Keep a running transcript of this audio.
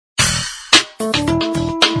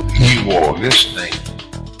You are listening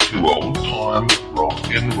to Old Time Rock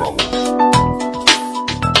and Roll.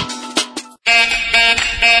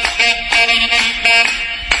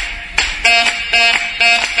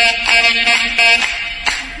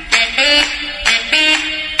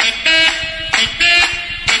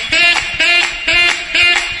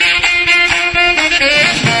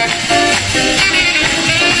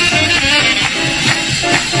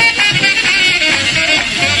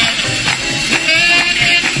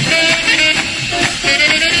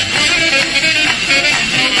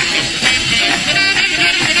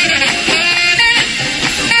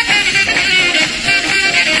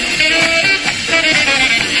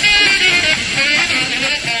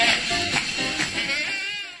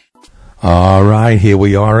 All right, here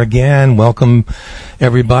we are again. Welcome,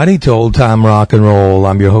 everybody, to Old Time Rock and Roll.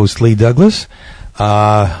 I'm your host, Lee Douglas.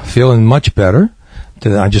 Feeling much better.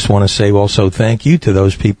 I just want to say also thank you to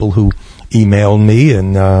those people who emailed me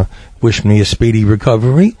and wished me a speedy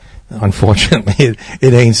recovery. Unfortunately,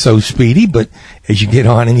 it ain't so speedy, but as you get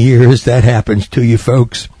on in years, that happens to you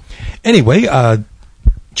folks. Anyway,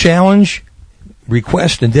 challenge,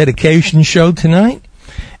 request, and dedication show tonight,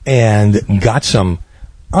 and got some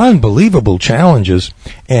unbelievable challenges.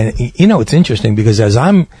 And you know, it's interesting because as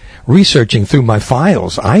I'm researching through my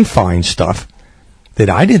files, I find stuff that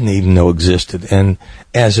I didn't even know existed. And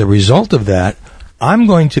as a result of that, I'm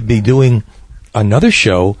going to be doing another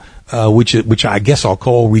show, which I guess I'll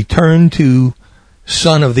call Return to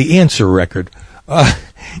Son of the Answer Record.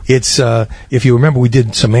 It's if you remember, we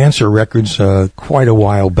did some answer records quite a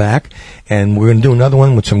while back, and we're going to do another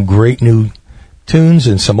one with some great new tunes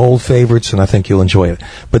and some old favorites, and I think you'll enjoy it.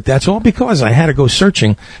 But that's all because I had to go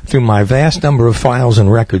searching through my vast number of files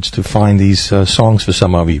and records to find these songs for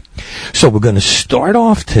some of you. So we're going to start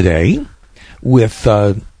off today with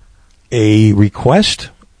a request,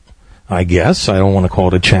 I guess. I don't want to call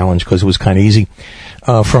it a challenge because it was kind of easy,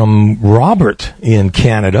 from Robert in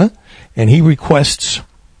Canada, and he requests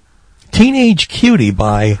Teenage Cutie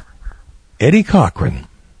by Eddie Cochran.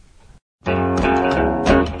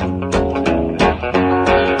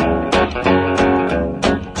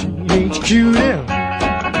 Cutie,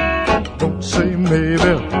 don't say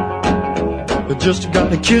maybe, you just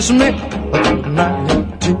gotta kiss me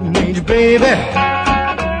tonight, teenage baby,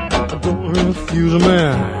 don't refuse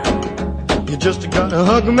me, you just gotta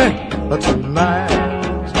hug me tonight,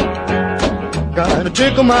 gotta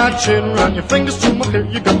tickle my chin, run your fingers through my hair,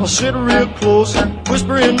 you gotta sit real close,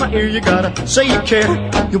 whisper in my ear, you gotta say you care,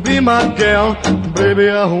 you'll be my gal, baby,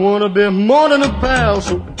 I wanna be more than a pal,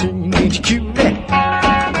 so teenage cutie,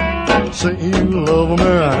 say you love me,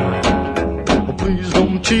 oh, please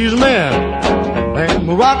don't tease me, and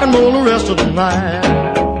we'll rock and roll the rest of the night.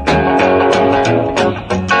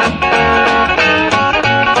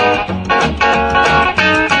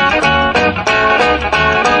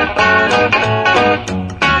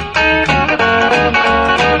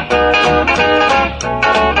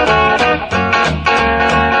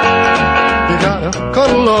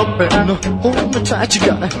 Cuddle up and hold me tight. You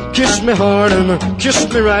gotta kiss me hard and kiss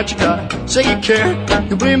me right. You gotta say you care,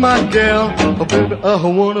 you'll be my gal. Oh baby, I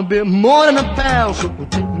wanna be more than a pal. So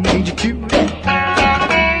teenage cutie,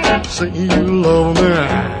 say you love me,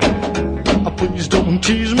 oh, please don't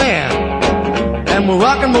tease me, and we'll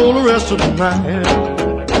rock and roll the rest of the night.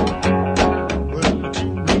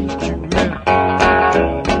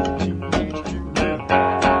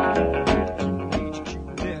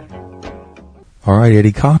 All right,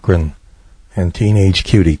 Eddie Cochran and Teenage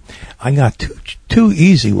Cutie. I got two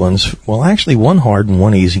easy ones. Well, actually, one hard and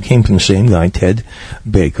one easy. Came from the same guy, Ted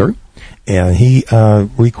Baker. And he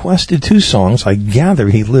requested two songs. I gather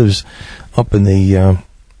he lives up in the,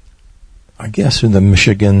 I guess, in the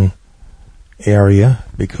Michigan area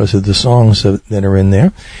because of the songs that are in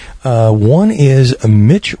there. One is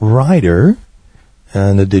Mitch Ryder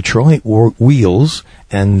and the Detroit Wheels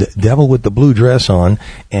and Devil with the Blue Dress On,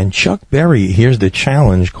 and Chuck Berry. Here's the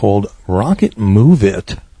challenge called Rocket Move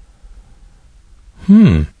It.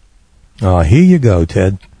 Here you go,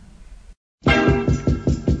 Ted.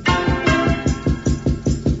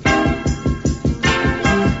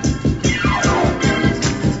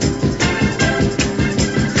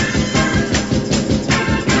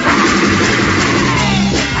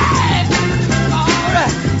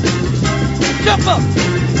 Jump up,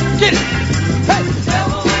 get it, hey!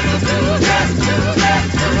 Devil with the blue dress,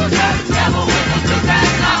 devil with the blue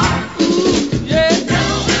dress on. Ooh, yeah.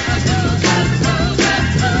 Devil with the blue dress,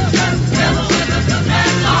 devil with the blue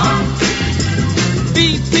dress on.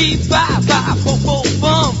 Beep, beep, bye, bye, fo, fo,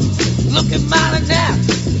 bum. Looking mighty now,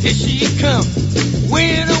 here she come.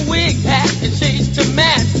 Wearing a wig hat and shades to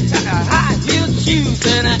match. High heel shoes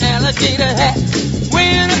and an alligator hat,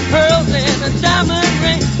 wearing the pearls and a diamond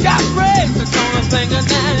ring, got bracelets on her finger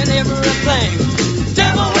now and everything.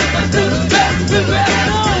 Devil with the blue dress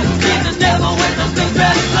on. She's the devil with the blue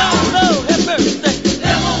dress on. Lord have mercy.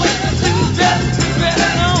 Devil with the blue dress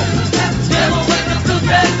on. Devil with the blue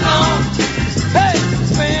dress on. Hey,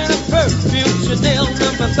 wearing a perfume, Chanel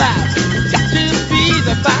number 5. Got to be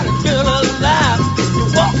the finest girl alive. You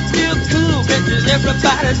walk real cool, bitches,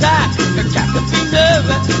 everybody's eye. You got to be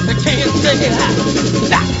nervous, you can't say hi.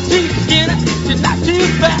 Not too skinny, she's not too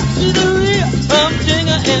fat. She's a real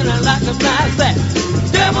humdinger and I like to fly fast.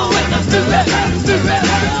 Devil with the blue dress on.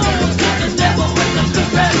 The devil with the blue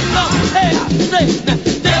dress on. Hey, I say, the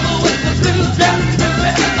devil with the blue dress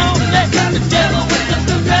on. The devil with the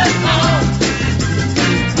blue dress on.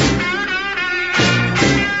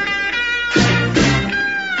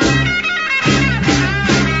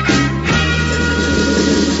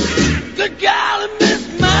 Good golly, Miss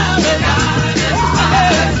Miley.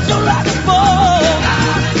 Hey, so like a ball.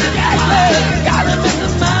 Yeah, golly,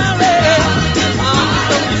 Miss Miley.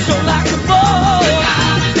 You so like a ball.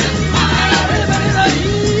 Everybody know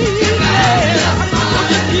you. Don't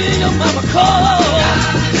you hear your mama call?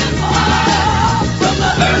 From the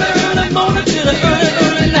early morning to the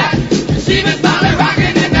early night. See Miss Miley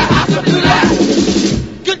rocking in the house of blue light.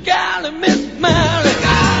 Good golly, Miss Miley.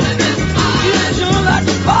 You sure like a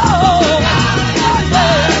ball.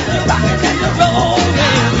 You're rocking and you're rolling.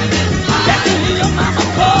 Can't you hear your mama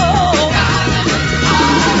call?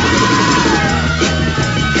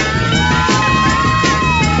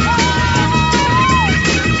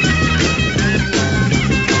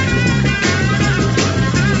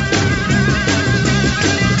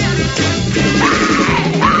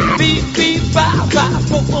 Beep, beep, bow, bow,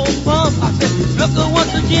 boom, boom, bum. I said, look her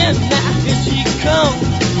once again, now here she comes.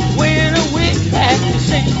 Wearing a wig hat,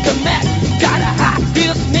 shades to match. Got a high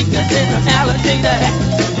heel sneakers and an alligator hat.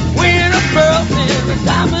 Wearing a pearl and a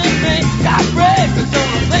diamond ring. Got bracelets on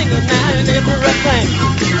her finger now and everything.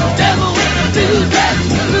 Devil with the blue dress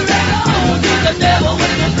on. She's the devil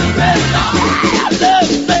with the blue dress on. I love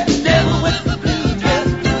you, say, devil with the blue dress.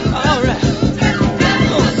 All right.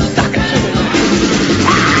 Oh, sock it to me.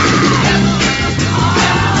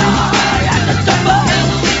 Got the jump up.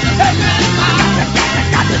 Hey,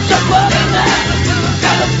 got the jump up now.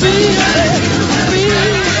 Gotta feel it, feel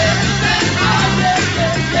it.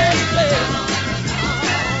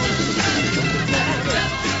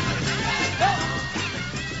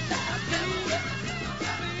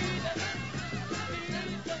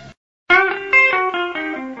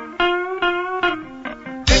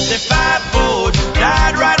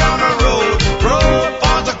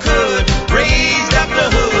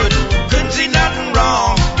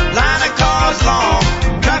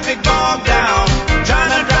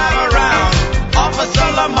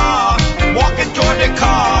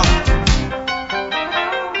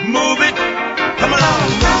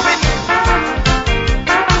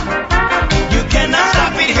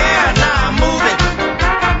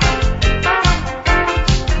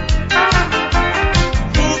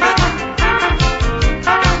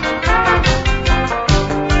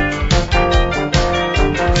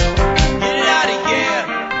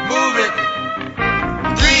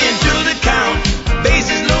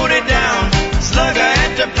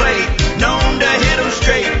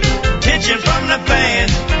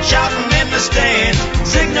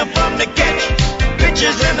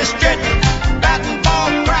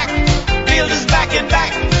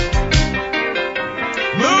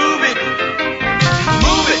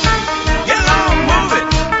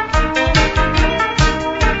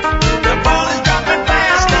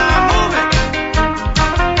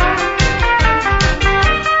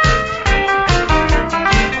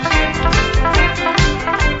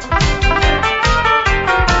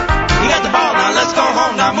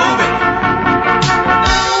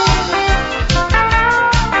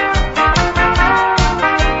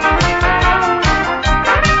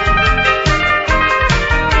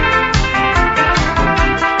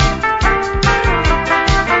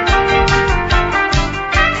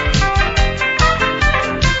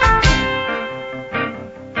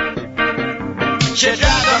 She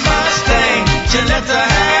drives a Mustang, she lets her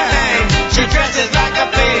hair hang. She dresses like a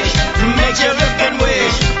fish, makes you look and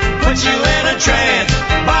wish. Puts you in a trance,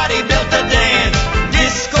 body built to dance.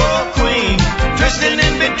 Disco queen, twisting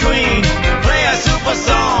in between. Play a super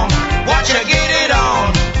song, watch her get it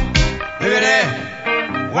on. Look at that,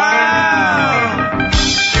 wow.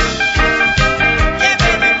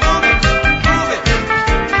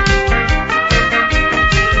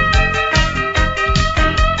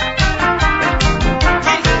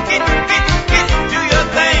 Get to your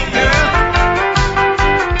thing.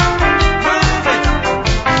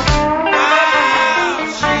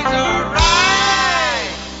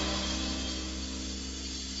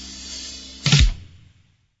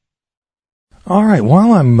 right,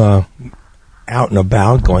 while I'm out and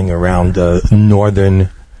about, going around northern,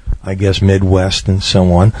 I guess, Midwest and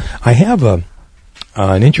so on, I have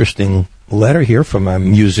an interesting letter here from a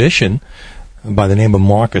musician by the name of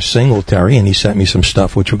Marcus Singletary, and he sent me some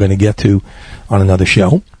stuff which we're going to get to on another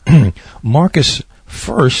show. Marcus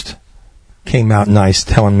first came out nice,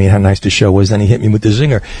 telling me how nice the show was, then he hit me with the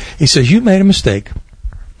zinger. He says, you made a mistake,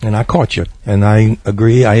 and I caught you. And I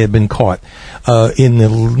agree, I had been caught. In the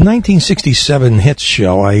 1967 Hits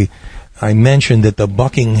show, I mentioned that the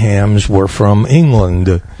Buckinghams were from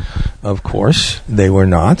England. Of course, they were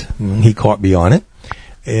not. He caught me on it.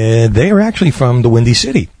 They are actually from the Windy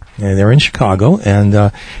City. And they're in Chicago,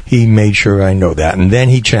 and he made sure I know that. And then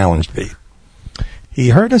he challenged me. He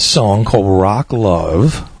heard a song called Rock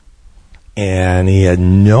Love, and he had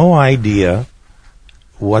no idea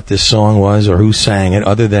what this song was or who sang it,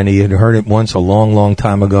 other than he had heard it once a long, long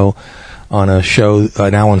time ago on a show,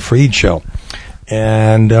 an Alan Freed show.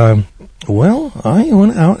 And, well, I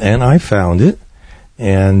went out and I found it,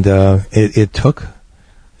 and it took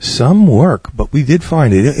some work, but we did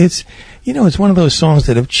find it. It's, you know, it's one of those songs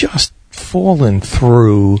that have just fallen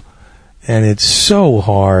through, and it's so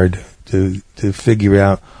hard to figure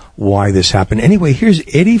out why this happened. Anyway, here's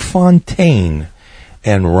Eddie Fontaine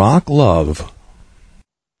and Rock Love.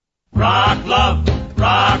 Rock love,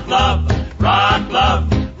 rock love, rock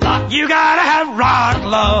love, rock. You gotta have rock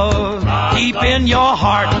love deep in your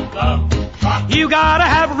heart. You gotta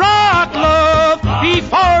have rock love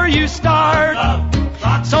before you start.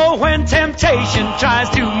 So when temptation tries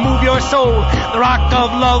to move your soul, the rock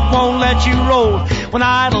of love won't let you roll. When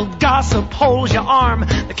idle gossip holds your arm,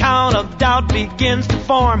 the count of doubt begins to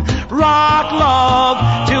form. Rock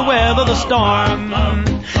love to weather the storm.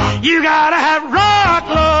 You gotta have rock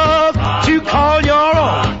love to call your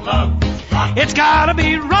own. It's gotta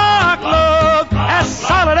be rock love as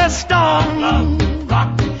solid as stone.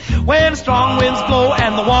 When strong winds blow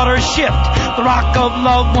and the waters shift, the rock of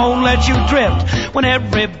love won't let you drift. When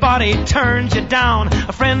everybody turns you down,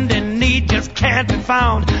 a friend in need just can't be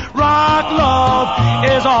found. Rock love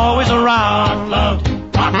is always around. Rock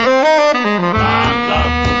love, rock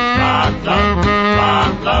love, rock love,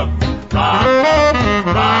 rock love, rock love,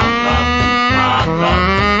 rock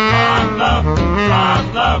love, rock love,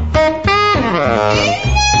 rock love, rock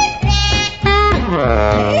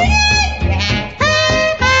love.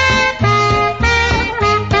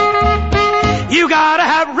 You gotta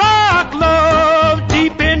have rock love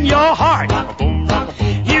deep in your heart.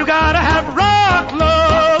 You gotta have rock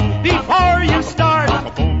love before you start.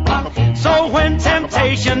 So when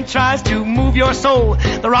temptation tries to move your soul,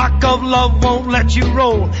 the rock of love won't let you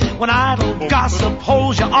roll. When idle gossip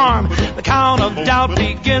holds your arm, the count of doubt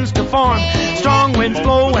begins to form. Strong winds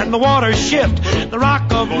blow and the waters shift, the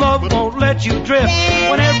rock of love won't let you drift.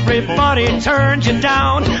 When everybody turns you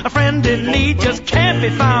down, a friend in need just can't be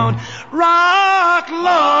found. Rock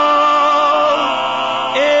love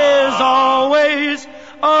is always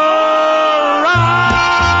around.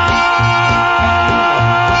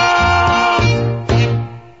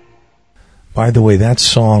 By the way, that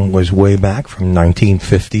song was way back from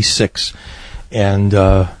 1956. And,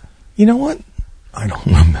 you know what? I don't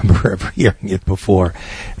remember ever hearing it before.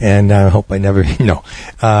 And I hope I never, no.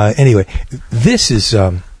 Anyway, this is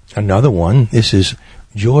another one. This is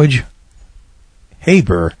George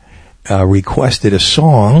Haber requested a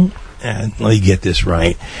song, and let me get this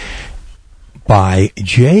right, by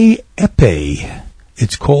J. Epe.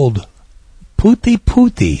 It's called Puti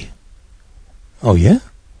Puti. Oh, yeah?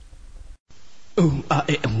 Ooh, ah,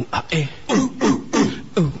 eh, ooh, ah, eh.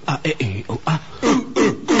 Ooh, ah, eh, eh, ooh, ah.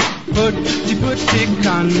 Putti, putti,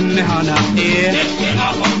 kanne hana e.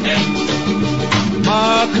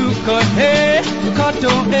 Makuka he,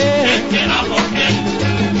 kato e.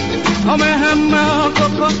 Ame hema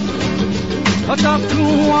koko, katatu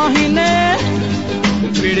wahine.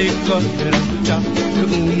 Pretty kotera,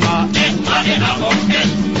 uma e.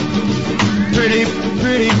 Pretty,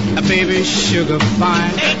 pretty, a baby sugar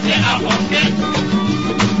fine.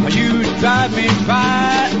 You drive me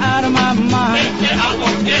right out of my mind.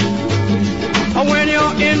 When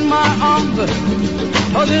you're in my arms,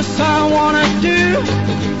 oh, this I wanna do.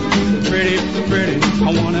 Pretty, pretty,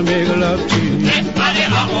 I wanna make love to you.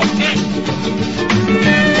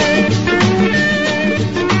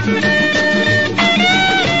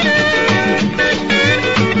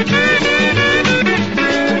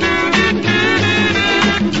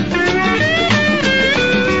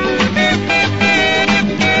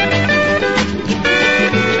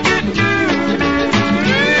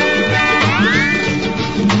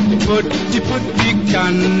 Putti putti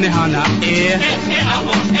kanne hana e.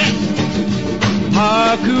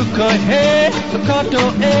 Hakuka he, Koto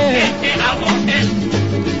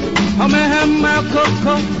Hamehama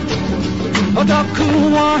Koko Otaku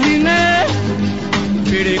Wahine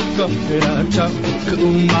Piriko Hiracha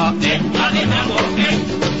Kuma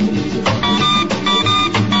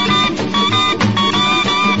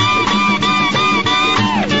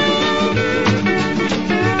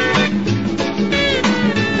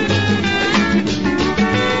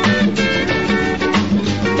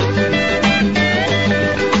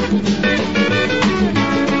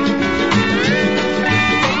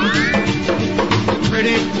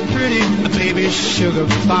Sugar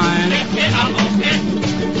fine.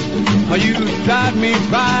 Oh, you drive me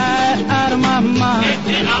right out of my mind.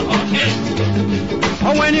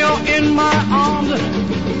 Oh, when you're in my arms,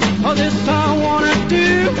 oh, this I wanna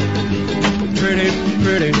do. Pretty,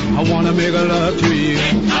 pretty, I wanna make a love to you.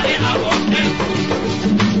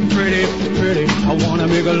 Pretty, pretty, I wanna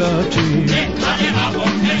make a love to you.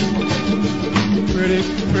 Pretty,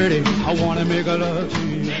 pretty, I wanna make a love to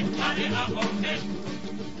you.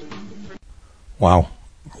 Wow.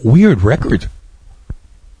 Weird record.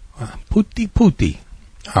 Pooty Pooty.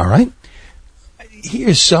 All right.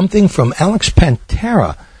 Here's something from Alex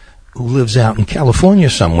Pantera, who lives out in California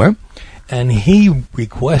somewhere, and he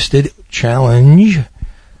requested Challenge,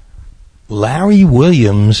 Larry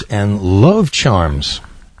Williams, and Love Charms.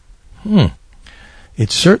 It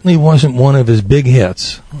certainly wasn't one of his big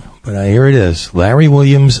hits, but here it is. Larry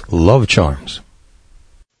Williams, Love Charms.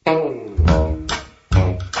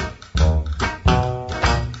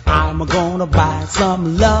 I'm gonna buy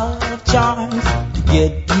some love charms to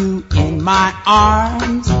get you in my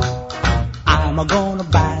arms. I'm gonna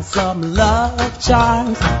buy some love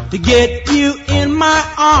charms to get you in my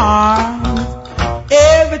arms.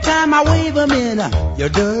 Every time I wave them in your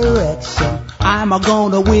direction, I'm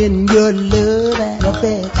gonna win your love and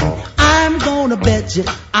affection. I'm gonna bet you,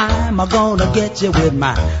 I'm gonna get you with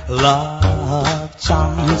my love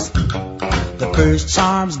charms. The first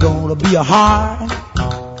charm's gonna be a heart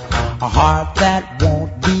that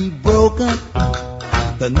won't be broken.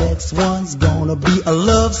 The next one's gonna be a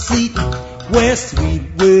love seat where sweet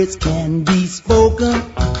words can be spoken.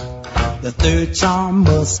 The third charm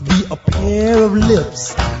must be a pair of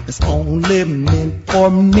lips that's only meant for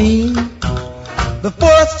me. The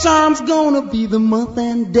fourth charm's gonna be the month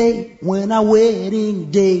and day when our wedding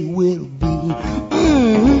day will be.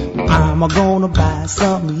 I'm gonna buy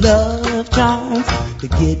some love charms to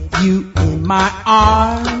get you in my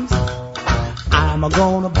arms. I'm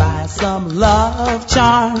gonna buy some love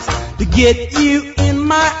charms to get you in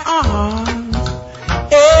my arms.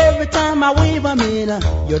 Every time I wave them in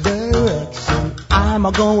your direction, I'm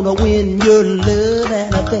gonna win your love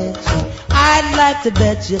and affection. I'd like to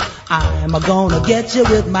bet you I'm gonna get you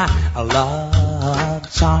with my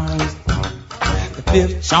love charms. The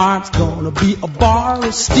fifth charm's gonna be a bar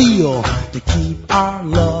of steel to keep our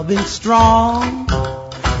loving strong.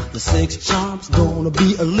 The sixth charm's gonna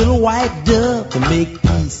be a little white dove to make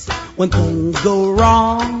peace when things go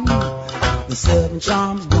wrong. The seventh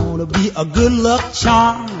charm's gonna be a good luck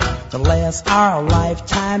charm to last our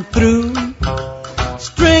lifetime through.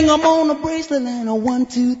 String 'em on a bracelet and a 1,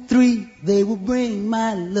 2, 3, they will bring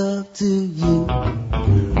my love to you.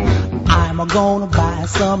 I'm gonna buy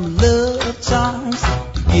some love charms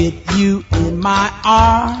to get you in my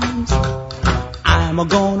arms. I'm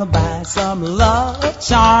gonna buy some love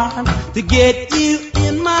charms to get you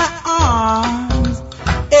in my arms.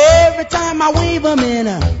 Every time I wave them in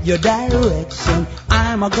your direction,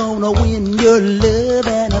 I'm gonna win your love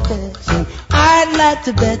and affection. I'd like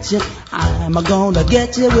to bet you I'm gonna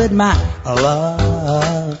get you with my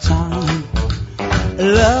love charm.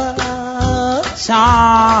 Love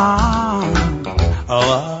charm.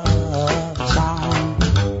 Love charm.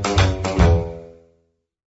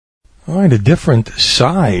 All right, a different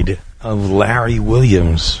side of Larry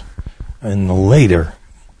Williams in the later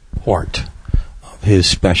part of his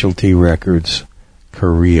Specialty Records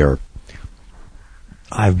career.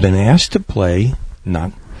 I've been asked to play,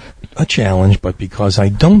 not a challenge, but because I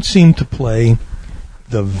don't seem to play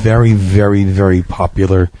the very, very, very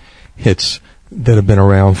popular hits that have been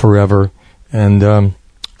around forever. And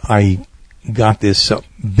I got this.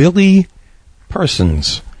 Billy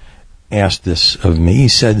Persons asked this of me. He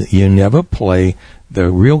said, "You never play the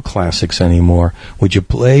real classics anymore. Would you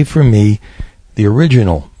play for me the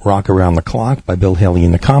original Rock Around the Clock by Bill Haley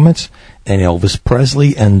and the Comets and Elvis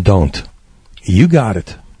Presley and Don't?" You got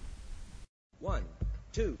it. 1,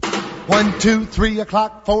 2. 1, 2, 3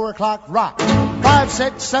 o'clock, 4 o'clock, rock. 5,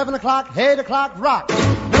 6, 7 o'clock, 8 o'clock, rock.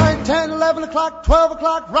 9, 10, 11 o'clock, 12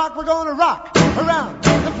 o'clock, rock. We're gonna rock around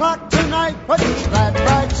the clock tonight. Put your glad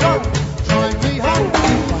rags on, join me home.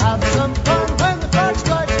 We'll have some fun.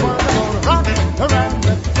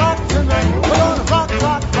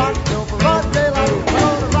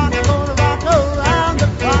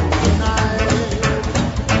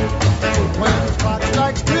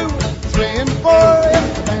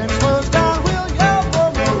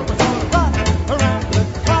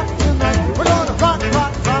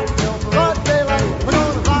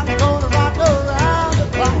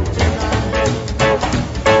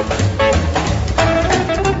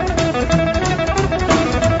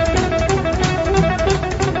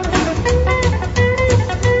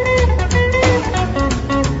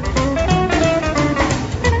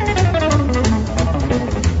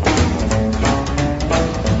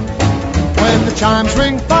 chimes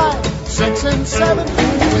ring 5, 6, and 7.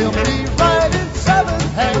 We'll be right in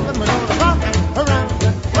 7th heaven. We're gonna rock around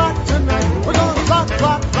the clock tonight. We're gonna rock,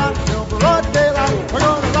 rock, rock till broad daylight. We're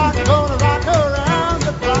gonna rock around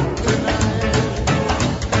the clock tonight.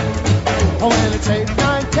 Oh, when it's 8,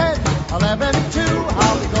 9, 10, 11, 2,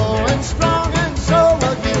 I'll be going strong, and so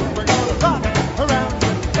will you. We're gonna rock around the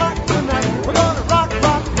clock tonight. We're gonna rock,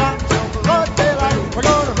 rock, rock till broad daylight. We're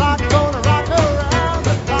gonna rock around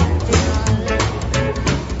the clock tonight.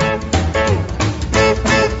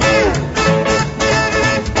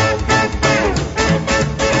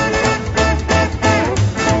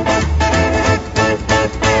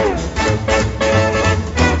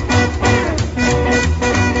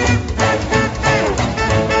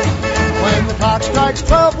 When the clock strikes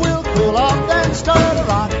 12, we'll cool off and start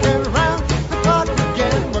rocking around the clock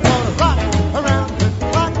again. We're gonna rock around the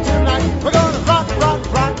clock tonight. We're gonna rock,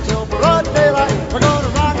 rock, rock till broad daylight. We're gonna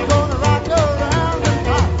rock around the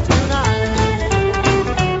clock tonight.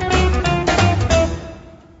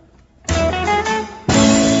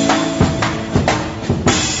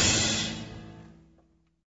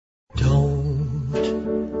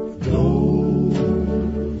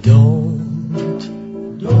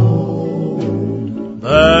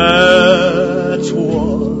 That's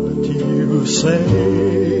what you say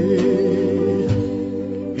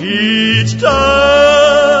each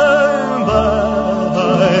time that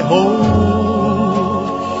I hold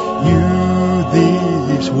you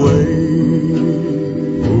this way.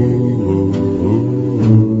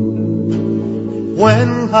 When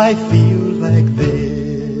I feel like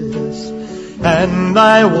this and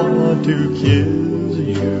I want to kiss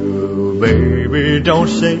you, baby, don't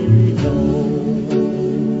say no.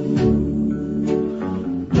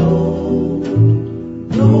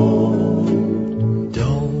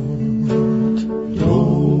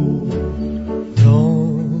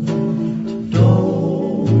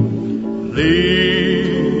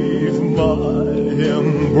 Leave my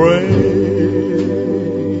embrace,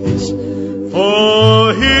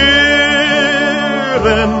 for here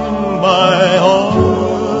in my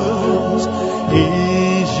arms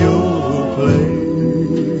is your place.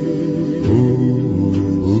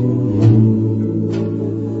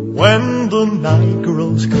 When the night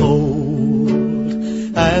grows cold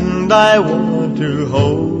and I want to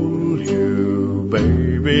hold you,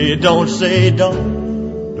 baby, don't say don't.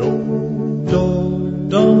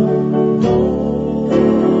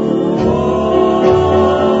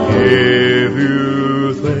 If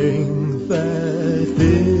you think that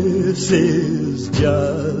this is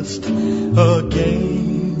just a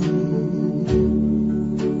game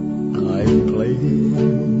I'm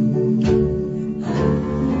playing,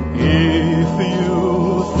 if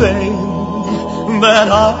you think that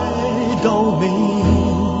I don't mean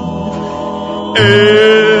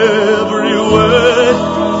every word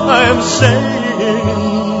I'm saying,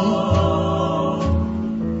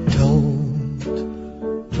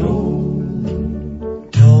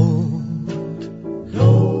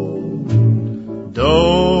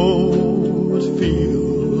 don't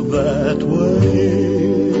feel that way.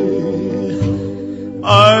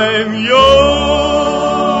 I'm your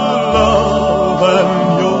love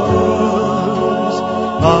and yours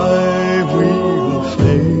I will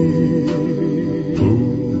stay.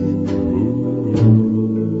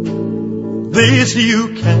 This you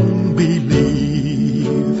can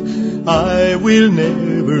believe, I will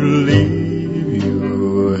never leave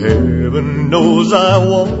you. Heaven knows I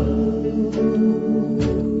won't.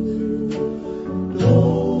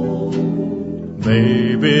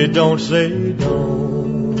 Baby, don't say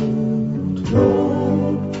don't.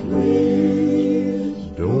 Don't, please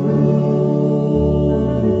don't.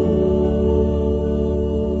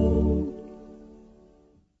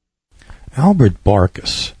 Albert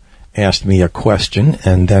Barkus asked me a question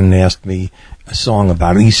and then asked me a song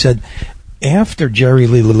about it. He said, after Jerry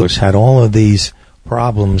Lee Lewis had all of these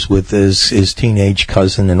problems with his teenage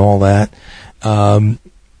cousin and all that,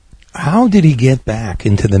 how did he get back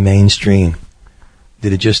into the mainstream?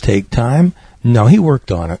 Did it just take time? No, he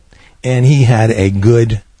worked on it. And he had a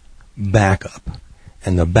good backup.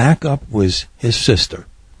 And the backup was his sister,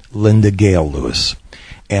 Linda Gale Lewis.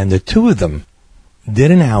 And the two of them did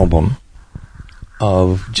an album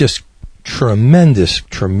of just tremendous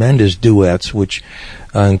duets, which,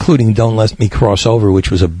 including Don't Let Me Cross Over, which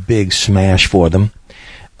was a big smash for them.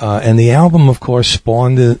 And the album, of course,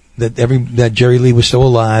 spawned that Jerry Lee was still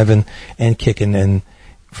alive and kicking, and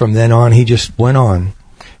from then on, he just went on.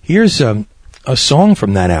 Here's a song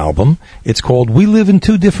from that album. It's called We Live in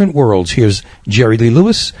Two Different Worlds. Here's Jerry Lee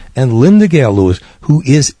Lewis and Linda Gale Lewis, who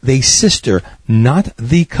is the sister, not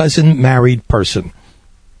the cousin married person.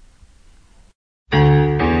 We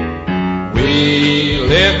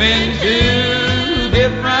live in two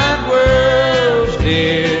different worlds,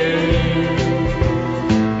 dear.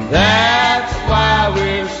 That's why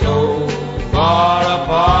we're so far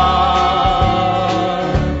apart.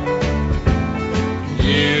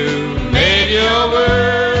 You made your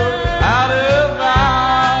world out of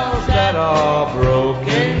vows that are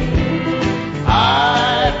broken.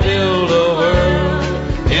 I build a world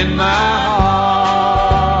in my heart.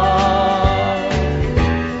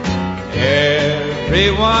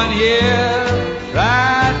 Everyone here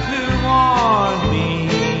tried to warn me.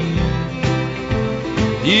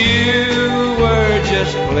 You were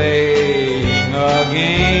just playing a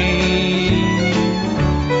game.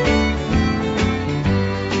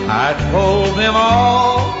 I told them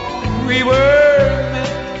all we were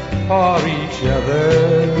meant for each other.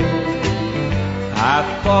 I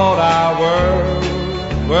thought our worlds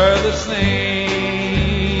were the same.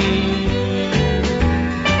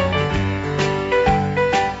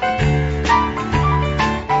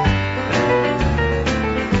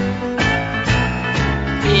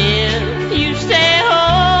 If you stay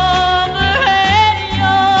over at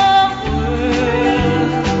your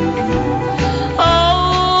world,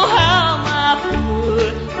 oh, how my poor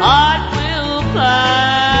heart will pine.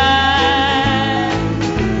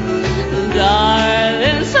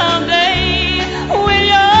 Darling, someday when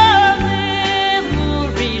your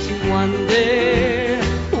memories wander,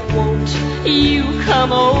 won't you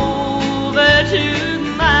come over to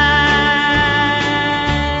mine?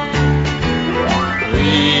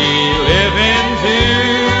 We live in two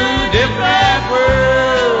different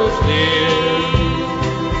worlds, dear.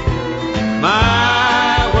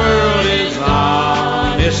 My world is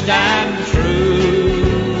honest and true.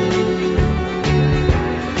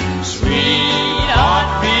 Sweetheart,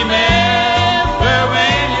 remember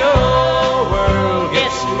when your world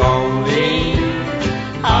gets lonely,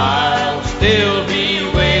 I'll still be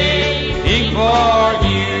waiting for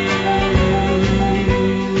you.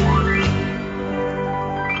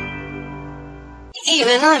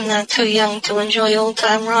 Even I'm not too young to enjoy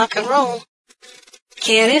old-time rock and roll.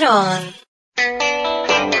 Get it on.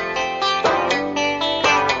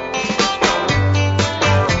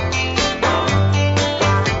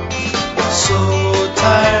 So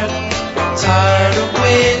tired, tired of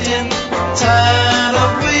waiting, tired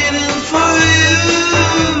of waiting for you.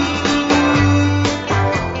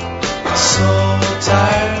 So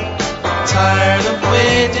tired, tired of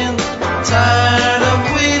waiting, tired of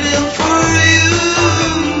waiting for you.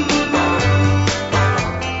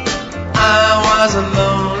 I was a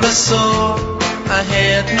lonely soul, I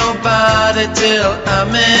had nobody till I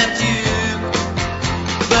met you.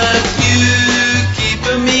 But you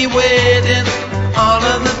keeping me waiting all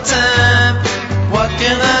of the time. What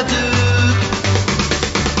can I do?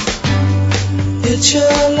 It's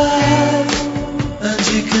your life, and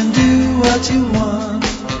you can do what you want.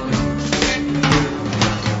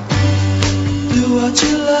 Do what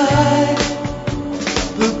you like,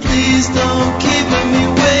 but please don't keep me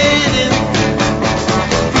waiting.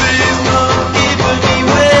 Please don't keep me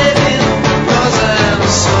waiting, 'cause I'm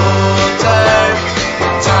so tired,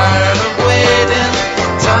 tired of waiting,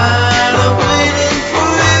 tired of waiting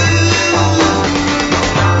for you.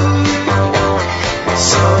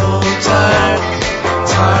 So tired,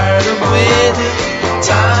 tired of waiting,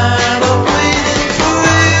 tired of waiting for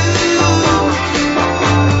you.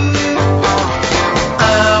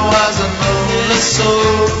 I was a lonely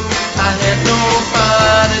soul, I had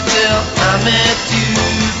nobody till I met you.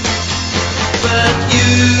 But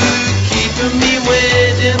you keeping me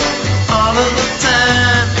waiting all of the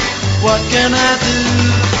time. What can I do?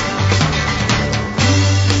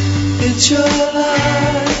 It's your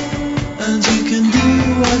life, and you can do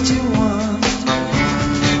what you want.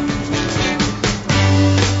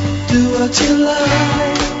 Do what you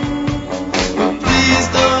like. Please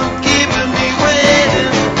don't keep me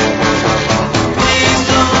waiting. Please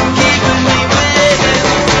don't keep me waiting,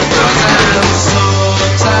 'cause I'm so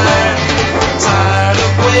tired, tired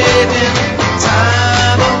of waiting,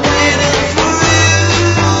 tired of waiting for you.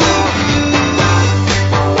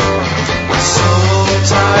 So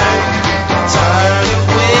tired, tired of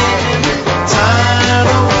waiting, tired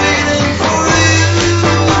of waiting for you.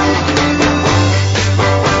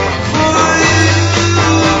 For you.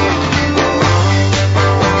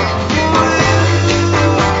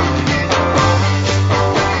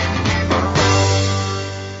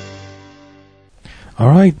 All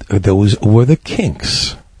right, those were the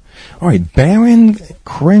Kinks. All right, Baron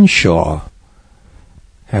Crenshaw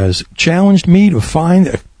has challenged me to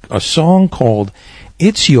find a song called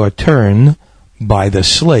It's Your Turn by the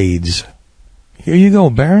Slades. Here you go,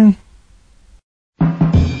 Baron.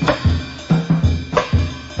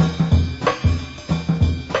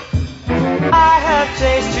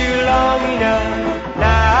 enough.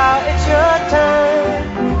 Now it's your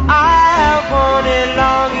turn. I have wanted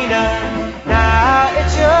long enough. Now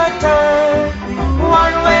it's your turn.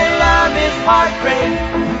 One-way love is heartbreak.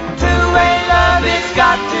 Two-way love it's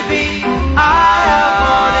got to be. I have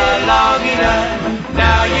wanted long enough.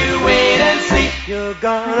 Now you wait and see. You're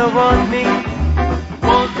gonna want me.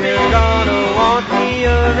 You're gonna want me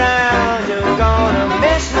around. You're gonna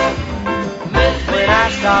miss me. When I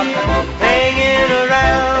stop hanging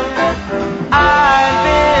around. I've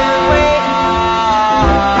been waiting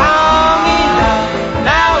long enough.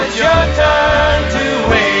 Now it's your turn to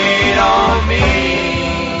wait on me.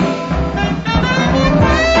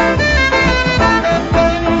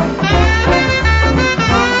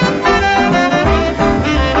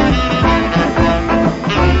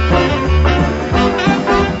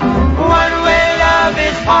 One-way love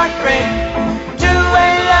is heartbreak.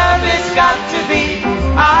 Two-way love it's got to be.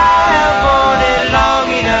 I have wanted long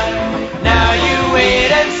enough. Now you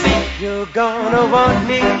wait and see. You're gonna want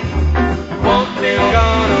me. You're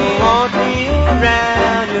gonna want me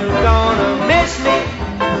around. You're gonna miss me.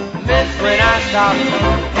 When I stop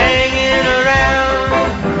hanging around.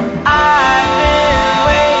 I've been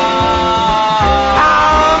waiting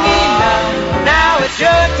long enough. Now it's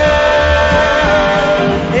your turn.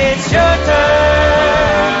 It's your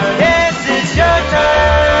turn. Yes, it's your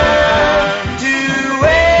turn to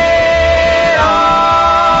wait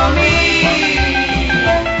on me.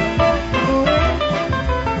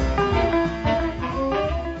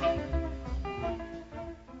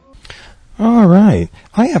 All right.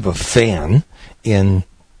 I have a fan in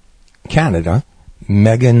Canada,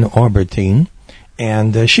 Megan Albertine,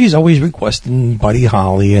 and she's always requesting Buddy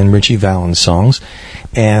Holly and Richie Valens songs.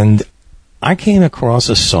 And I came across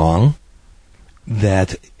a song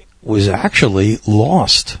that was actually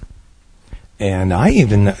lost. And I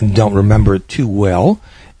even don't remember it too well.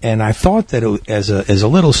 And I thought that as a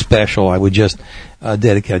little special, I would just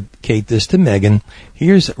dedicate this to Megan.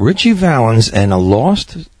 Here's Richie Valens and a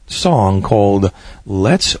lost song called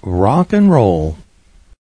Let's Rock and Roll.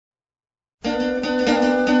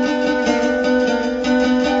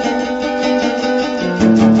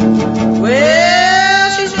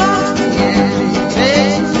 Well, she's lost again. She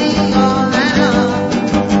takes me all night long.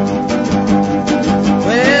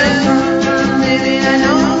 Well, sometimes maybe I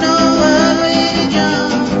don't know what way to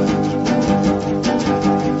jump.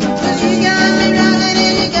 But she got me rocking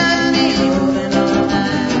and she got me moving all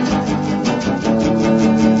night.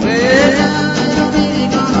 Well, now baby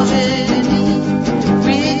gonna shake me.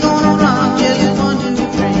 We gonna rock just 1, 2,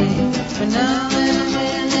 3. But now that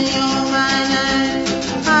I'm in your mind,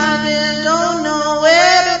 I just don't know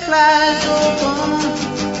where to fly, so come on,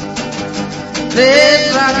 let's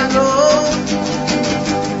rock and roll,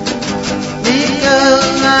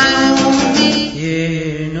 because I won't be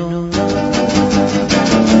here no more.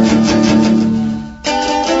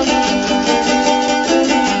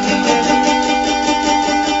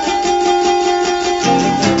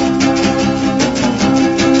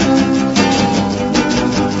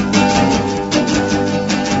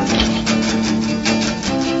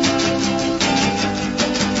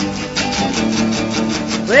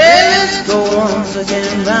 Well, let's go once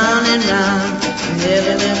again, round and round.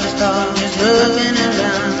 Never, never stop, just looking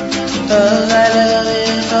around. 'Cause I love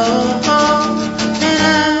you so hard, and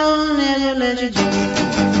I will never let you go.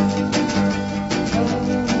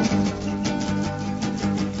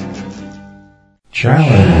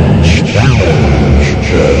 Challenge.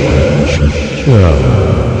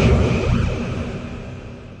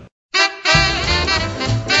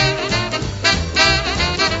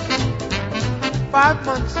 Five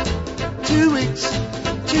months, 2 weeks,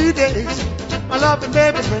 2 days. My loving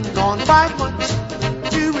baby's been gone. 5 months,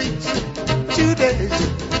 2 weeks, 2 days.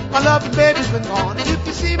 My loving baby's been gone. If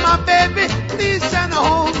you see my baby, please send her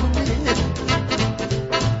home to me.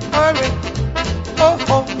 Hurry, oh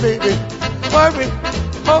home baby. Hurry,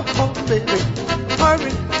 oh home baby.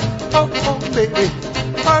 Hurry, oh home baby.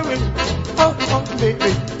 Hurry, oh home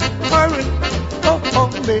baby. Hurry, oh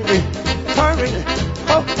home baby. Hurry,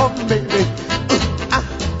 oh home baby.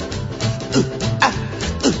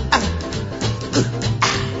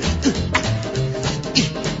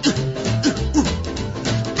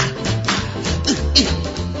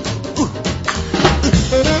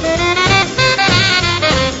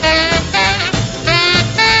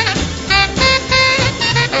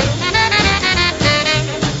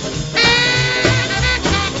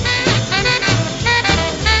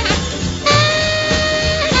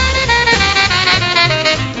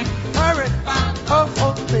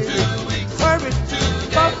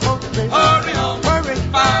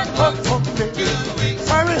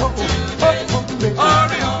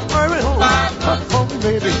 Hurry home.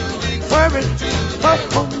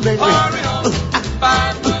 oh, baby. Hurry on,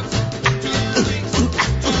 5 months, 2 weeks,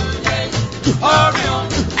 2 days. Hurry on,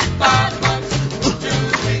 5 months, 2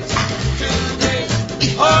 weeks, 2 days.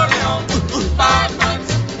 Hurry on, 5 months,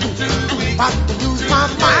 2 weeks. About to lose my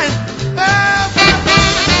mind.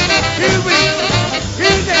 2 weeks, 2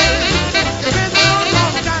 days. It's been so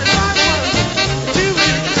long, got 5 months, 2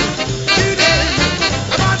 weeks, 2 days.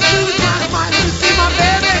 About to lose my mind. You see my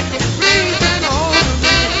baby, please send home to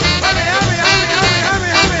me. Hurry, hurry, hurry, hurry, hurry,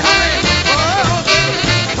 hurry, hurry. Oh, baby.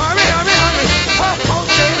 Hurry, hurry, hurry. Oh,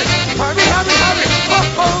 baby. Hurry, hurry, hurry.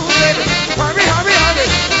 Oh, baby. Hurry, hurry, hurry.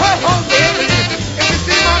 Oh, baby. If you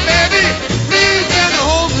see my baby, please send her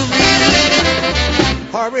home to me.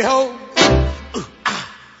 Hurry home.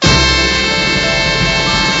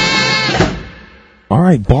 All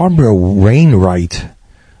right, Barbara Wainwright.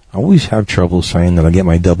 I always have trouble saying that. I get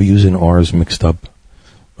my W's and R's mixed up.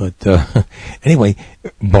 But anyway,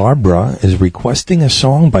 Barbara is requesting a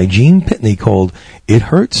song by Gene Pitney called It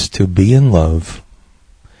Hurts to Be in Love.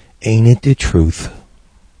 Ain't it the truth?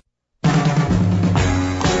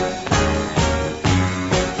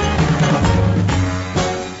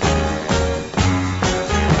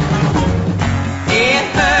 It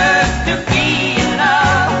hurts to be in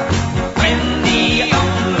love when the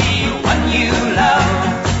only one you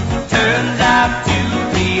love turns out to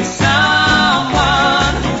be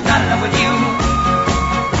someone who's not in love with you.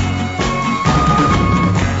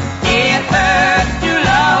 It hurts to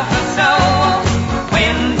love her so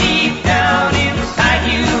when deep down inside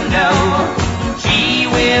you know she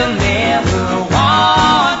will never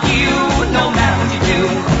want you no matter what you do.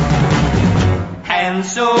 And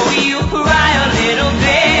so you cry a little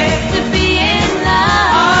bit to be in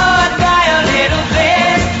love. Oh, cry a little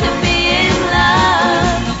bit to be in love.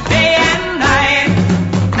 Day and night,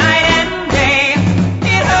 night and day.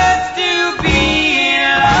 It hurts to be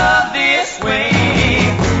in love this way.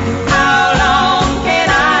 How long can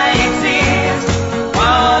I exist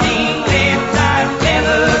wanting lips I've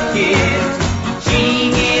never kissed? She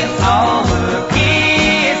gives all her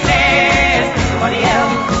kisses to somebody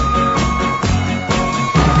else.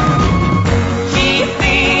 She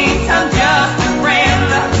thinks I'm just a friend,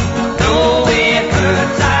 though it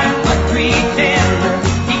hurts I must pretend.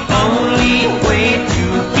 The only way to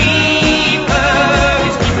keep her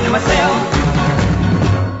is keep her to myself.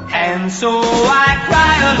 And so I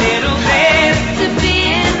cry a little bit to be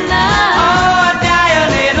in love. Oh, I die a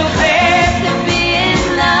little bit to be in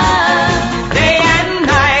love. Day and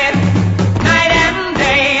night, night and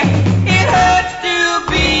day. It hurts to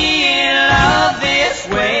be in love this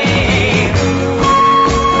way.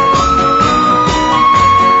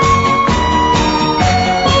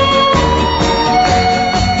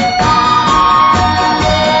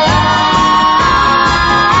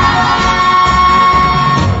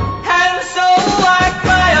 And so I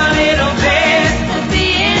cry a little bit to be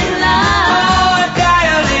in love. Oh, I cry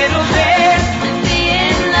a little bit to be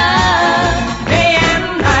in love. Day and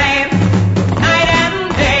night, night and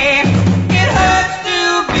day. It hurts to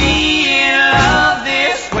be in love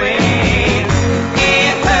this way.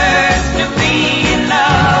 It hurts to be in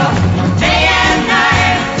love. Day and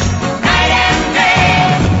night, night and day.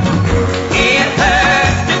 It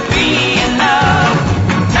hurts to be in love.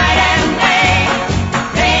 Night and day,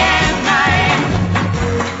 day and night.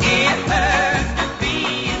 It hurts to be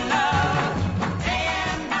in love. Day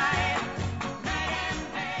and night, night and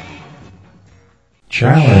day.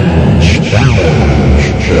 Challenge.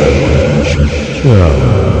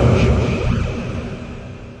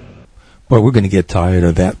 Boy, we're going to get tired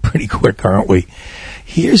of that pretty quick, aren't we?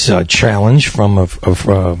 Here's a challenge from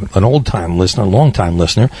an old-time listener, long-time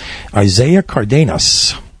listener, Isaiah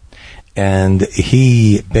Cardenas. And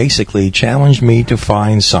he basically challenged me to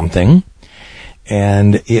find something.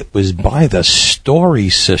 And it was by the Story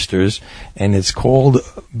Sisters, and it's called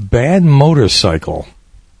Bad Motorcycle.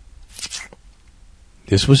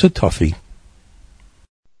 This was a toughie.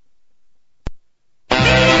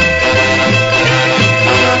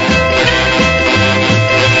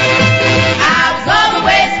 I was on the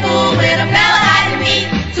way to school when a fella hired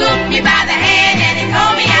me, took me by the hand and he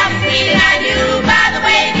told me I was sweet, and I knew by the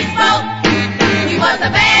way he spoke he was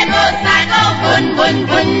a bad motorcycle.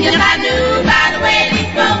 Wouldn't, yes I knew by the way he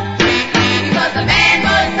spoke he was a bad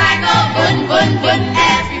motorcycle. Wouldn't,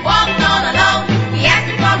 as we walked on along, he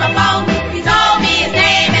asked me for my phone. He told me his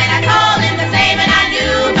name and I told him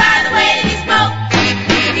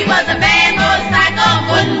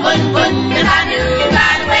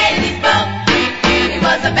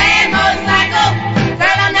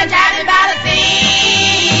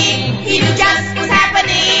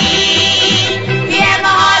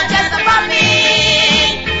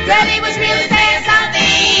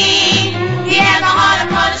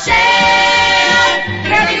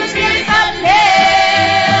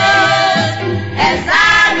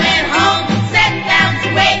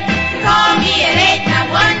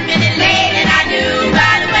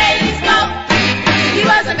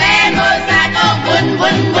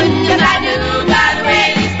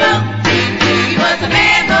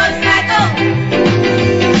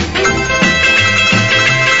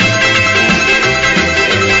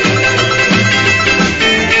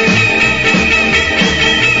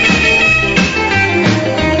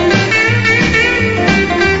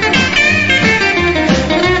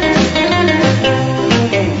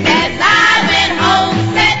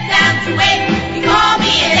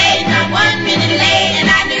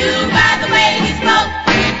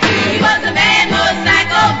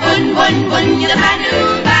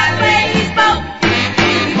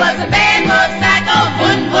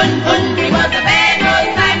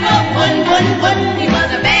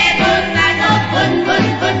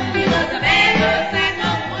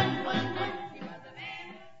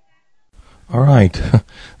All right.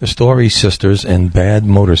 The Story Sisters and Bad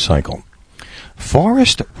Motorcycle.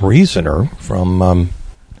 Forrest Reasoner from,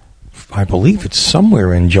 I believe it's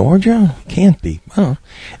somewhere in Georgia. Can't be. Oh.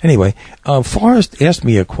 Anyway, Forrest asked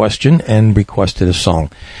me a question and requested a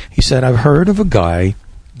song. He said, I've heard of a guy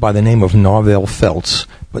by the name of Narvel Feltz,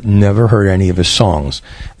 but never heard any of his songs.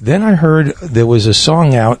 Then I heard there was a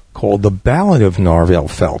song out called The Ballad of Narvel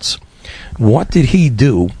Feltz. What did he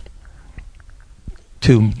do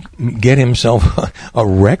to get himself a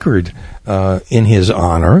record in his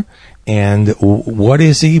honor? And what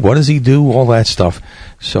does he do? All that stuff.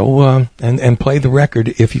 So, and play the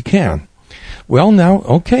record if you can. Well, now,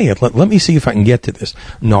 okay, let me see if I can get to this.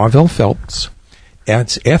 Narvel Feltz,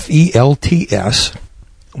 that's Felts,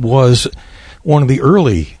 was one of the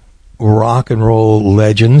early rock and roll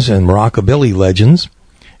legends and rockabilly legends,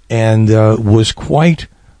 and was quite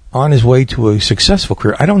on his way to a successful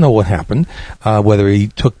career. I don't know what happened, whether he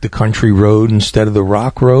took the country road instead of the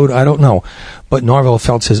rock road, I don't know. But Narvel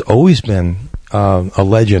Feltz has always been a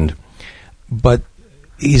legend. But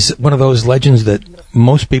he's one of those legends that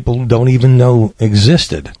most people don't even know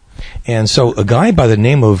existed. And so a guy by the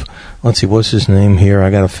name of, let's see, what's his name here?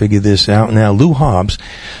 I got to figure this out now. Lou Hobbs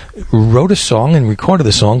wrote a song and recorded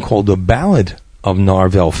a song called The Ballad of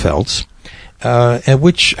Narvel Feltz,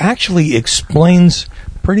 which actually explains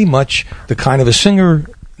pretty much the kind of a singer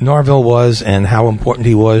Narvel was and how important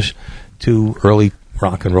he was to early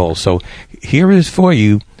rock and roll. So here is for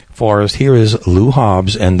you, Forrest, here is Lou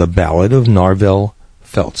Hobbs and The Ballad of Narvel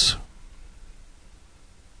Feltz.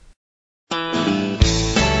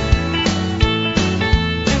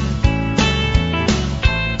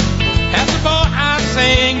 As a boy, I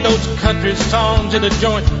sang those country songs in a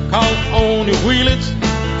joint called Only Wheelers.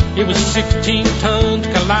 It was 16 tons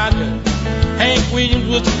Calliope. Hank Williams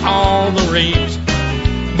was all the rage.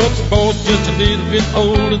 But the boy just a little bit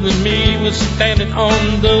older than me was standing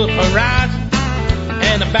on the horizon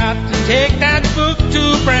and about to take that book to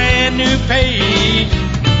a brand new page.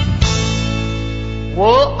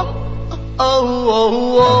 Whoa, oh,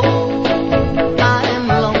 oh, oh, I am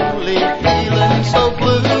lonely, feeling so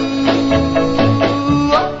blue.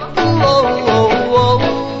 Oh, oh, oh,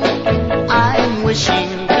 I am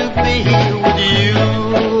wishing to be with you.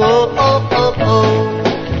 Oh, oh, oh,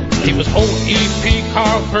 oh. It was old E.P.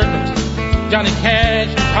 Carl Perkins, Johnny Cash,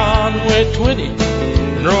 and Conway Twitty,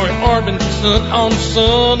 and Roy Orbison on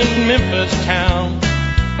Sun in Memphis town.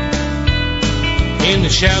 In the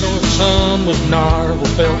shadow of the sun was Narvel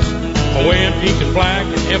Feltz, wearing pink and black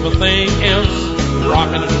and everything else,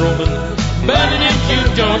 rocking and rolling, burning in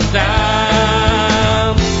juke joints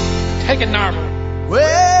down. Take it, Narvel.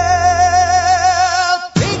 Well,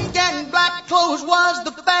 pink and black clothes was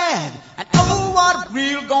the fad, and oh, what a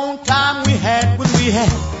real gone time we had when we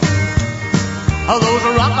had those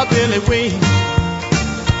rockabilly ways.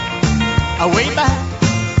 Way back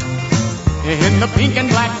in the pink and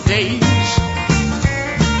black days.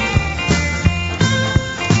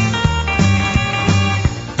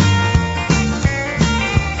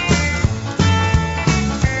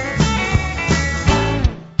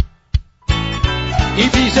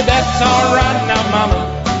 E.P. said, that's all right now, mama.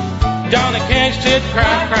 Johnny Cash said,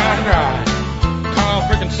 cry, cry, cry. Carl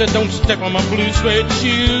Perkins said, don't step on my blue suede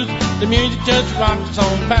shoes. The music just rocks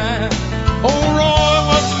on by. Old Roy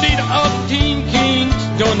was the leader of the Teen Kings,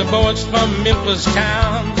 joined the boys from Memphis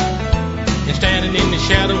town. And standing in the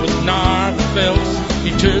shadow with Narvel Feltz, he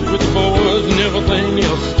took with the boys and everything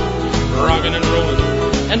else, rocking and rolling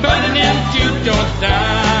and burning them juke joints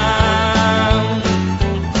down.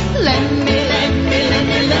 Let me love. Let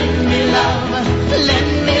me love.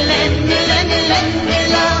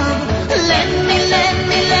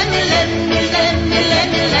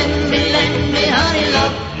 Let me, honey,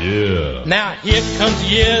 love. Yeah. Now here comes the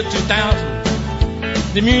year 2000.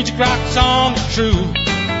 The music rock song is true.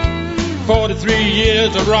 43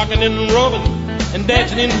 years of rocking and rolling and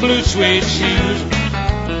dancing in blue suede shoes.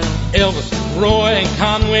 Elvis, Roy, and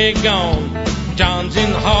Conway gone. John's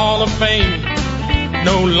in the Hall of Fame.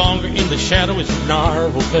 No longer in the shadow is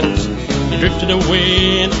Narvel Feltz. He drifted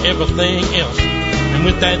away and everything else. And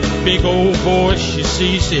with that big old voice, you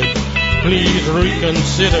see, said, please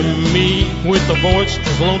reconsider me. With a voice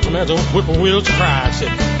as lonesome as a whippoorwill's cry,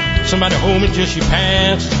 said, somebody hold me till she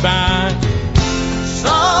passes by.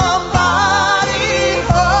 Somebody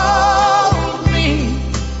hold me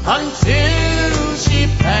until she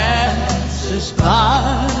passes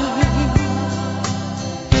by.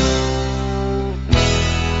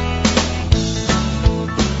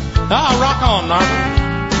 Ah, rock on, Narvel.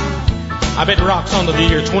 I bet it rocks on to the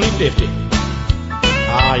year 2050.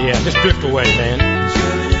 Ah, yeah, just drift away, man.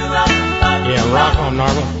 Yeah, rock on,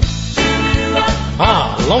 Narvel.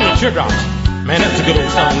 Lonely Teardrops. Man, that's a good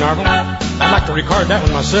old song, Narvel. I'd like to record that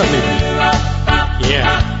one myself, even.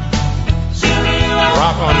 Yeah.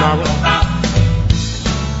 Rock on, Narvel.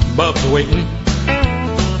 Bub's waiting.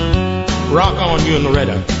 Rock on, you and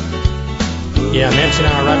Loretta. Yeah, Nancy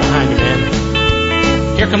and I are right behind you,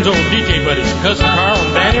 man. Here comes old DJ buddies, Cousin Carl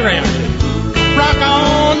and Danny Ramsey. Rock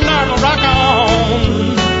on, Narvel, rock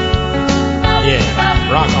on.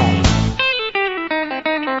 Yeah, rock on.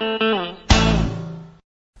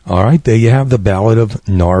 All right, there you have the Ballad of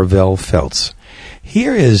Narvel Feltz.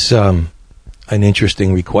 Here is an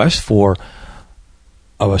interesting request for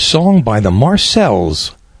a song by the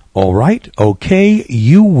Marcells. All right, okay,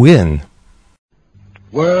 you win.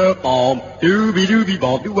 Well, doobie doobie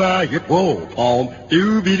bomb, do I hit whoa,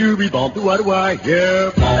 doobie doobie bomb, do I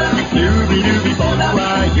hear, doobie doobie bomb, do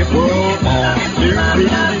I hit whoa, doobie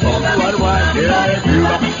doobie bomb, do I hear,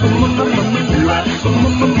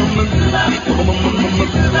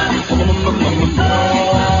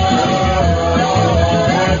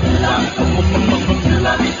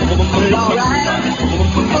 Alright,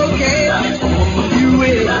 okay, you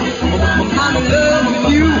will. I'm in love with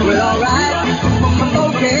you, well, alright.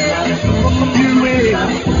 Okay, you will.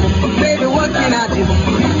 Baby, what can I do?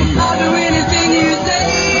 I'll do anything you say.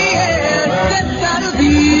 Just gotta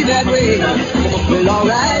be that way. Well,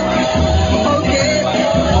 alright. Okay,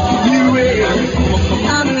 you will.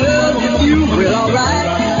 I'm in love with you. Well, alright.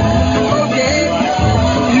 Okay,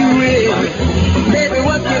 you will. Baby,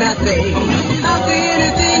 what can I say? I'll do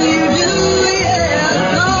anything you do. Yeah, as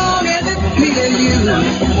long as it's pleasing you.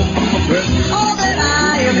 All that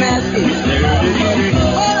I am asking.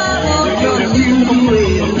 All I want from you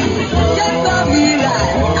is just love me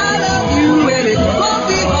like I love you, and it won't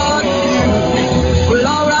be hard to do. Well,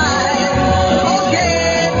 alright,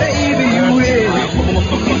 okay, baby, you will.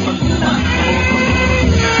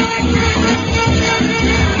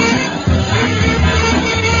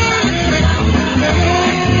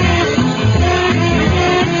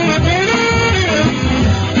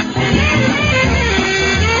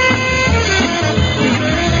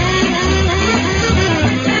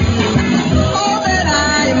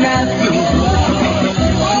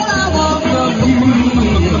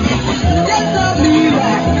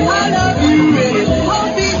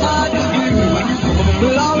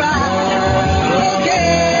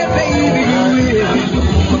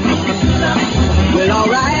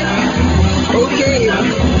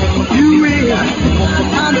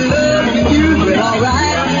 I'm in love with you, but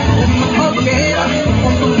alright. Okay,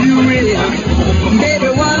 you will. Baby,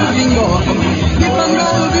 one thing more. If I'm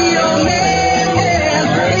gonna be your man,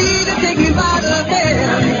 please take me by the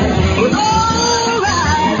hand. Well,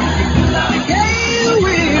 alright. Yeah, you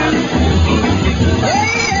will.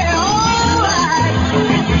 Yeah, alright.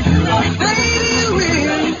 Baby, you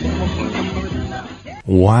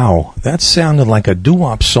will. Wow, that sounded like a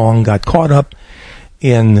doo-wop song got caught up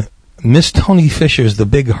in Miss Tony Fisher's The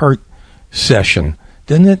Big Hurt session,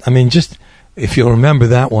 didn't it? I mean, just if you remember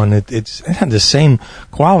that one, it had the same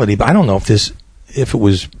quality, but I don't know if it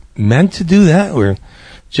was meant to do that or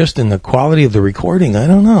just in the quality of the recording. I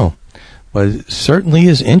don't know, but it certainly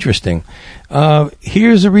is interesting.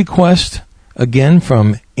 Here's a request again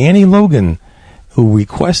from Annie Logan, who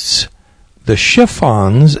requests the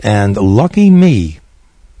Chiffons and Lucky Me.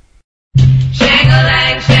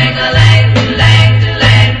 Shang-a-lang, shang-a-lang, do-lang,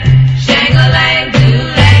 do-lang, shang-a-lang,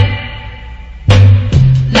 do-lang.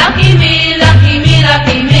 Lucky me, lucky me,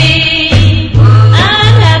 lucky me.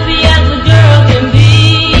 I'm happy as a girl can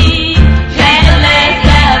be. Shang-a-lang,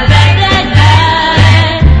 slap back that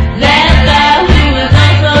guy. That guy who is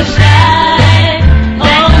not so shy.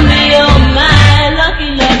 Oh me, oh my,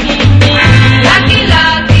 lucky, lucky me. Lucky,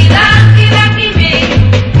 lucky, lucky, lucky me.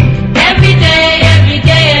 Every day,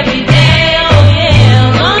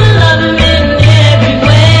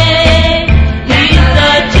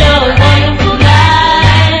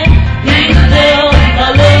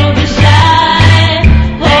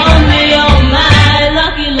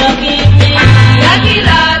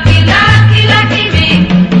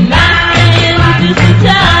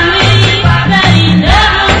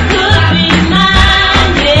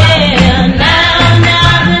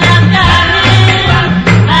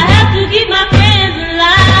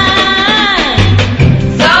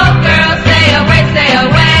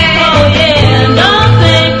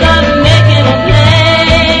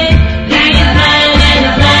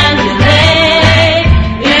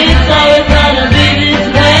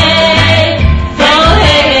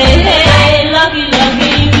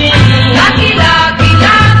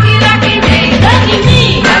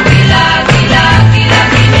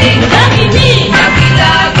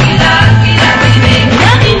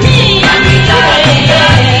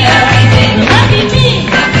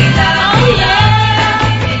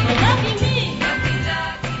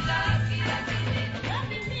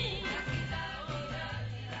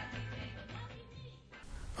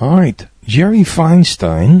 Jerry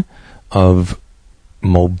Feinstein of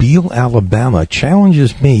Mobile, Alabama,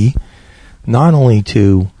 challenges me not only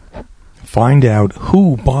to find out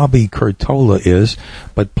who Bobby Curtola is,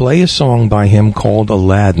 but play a song by him called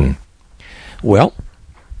Aladdin. Well,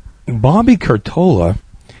 Bobby Curtola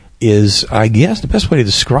is, I guess, the best way to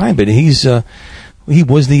describe it, he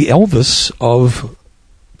was the Elvis of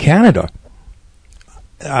Canada.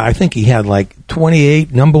 I think he had like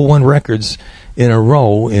 28 number one records in a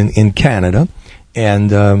row in Canada.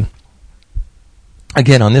 And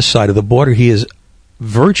again, on this side of the border, he is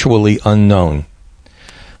virtually unknown.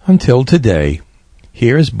 Until today,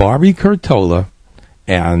 here's Bobby Curtola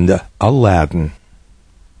and Aladdin.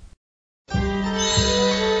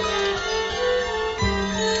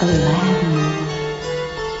 Aladdin,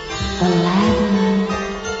 Aladdin,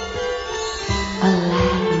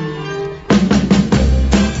 Aladdin.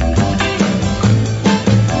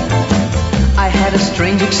 I had a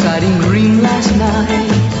strange, exciting dream last night.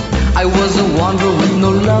 I was a wanderer with no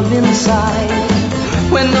love inside.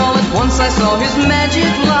 When all at once I saw his magic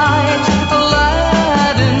light,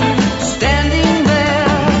 Aladdin, standing there.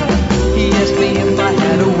 He asked me if I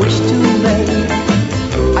had a wish to lay.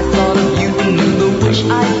 I thought of you and knew the wish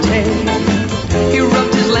I'd take. He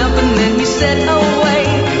rubbed his lamp and then he said,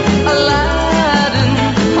 awake, Aladdin,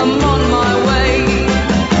 I'm on my way.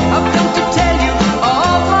 I've come to tell you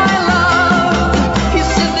all my love. He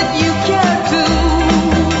said that you care too.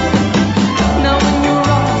 Now when you're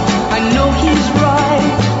wrong, I know he's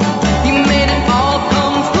right. He made it all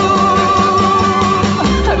come true.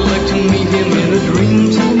 I'd like to meet him in a dream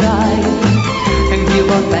tonight and give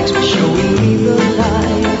our thanks for showing me the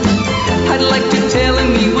light. I'd like to tell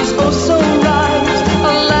him he was oh so right.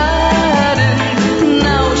 Aladdin,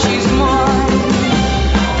 now she's mine.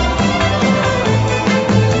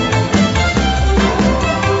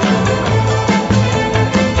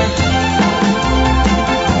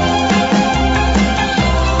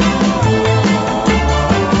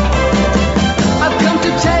 I've come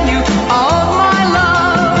to tell you all my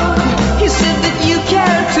love. He said that you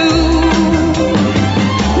care too.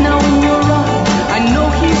 Now when you're right, I know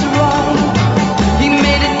he's right. He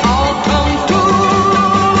made it all come true.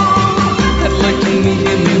 I'd like to meet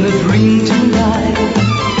him in a dream tonight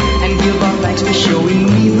and give our thanks for showing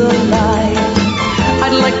me the light.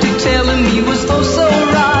 I'd like to tell him he was oh so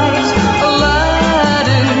right.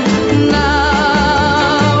 Aladdin,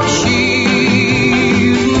 now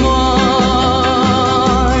she's mine.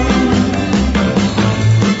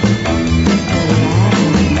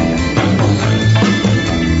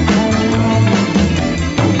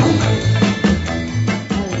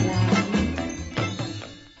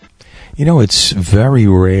 You know, it's very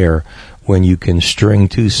rare when you can string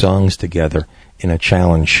two songs together in a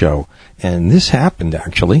challenge show. And this happened,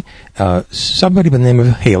 actually. Somebody by the name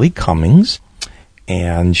of Haley Cummings,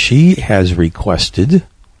 and she has requested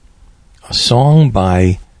a song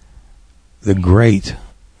by the great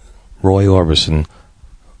Roy Orbison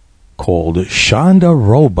called Shonda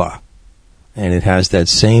Roba. And it has that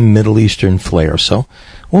same Middle Eastern flair. So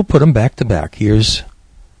we'll put them back to back. Here's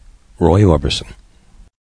Roy Orbison.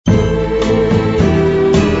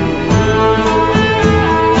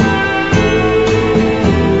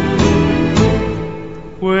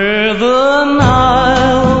 Where the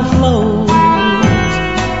Nile flows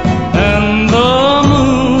and the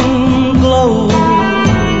moon glows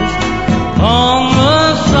on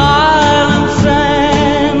the silent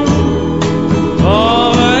sand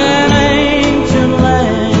of an ancient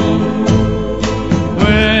land,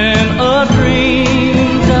 when a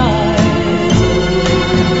dream dies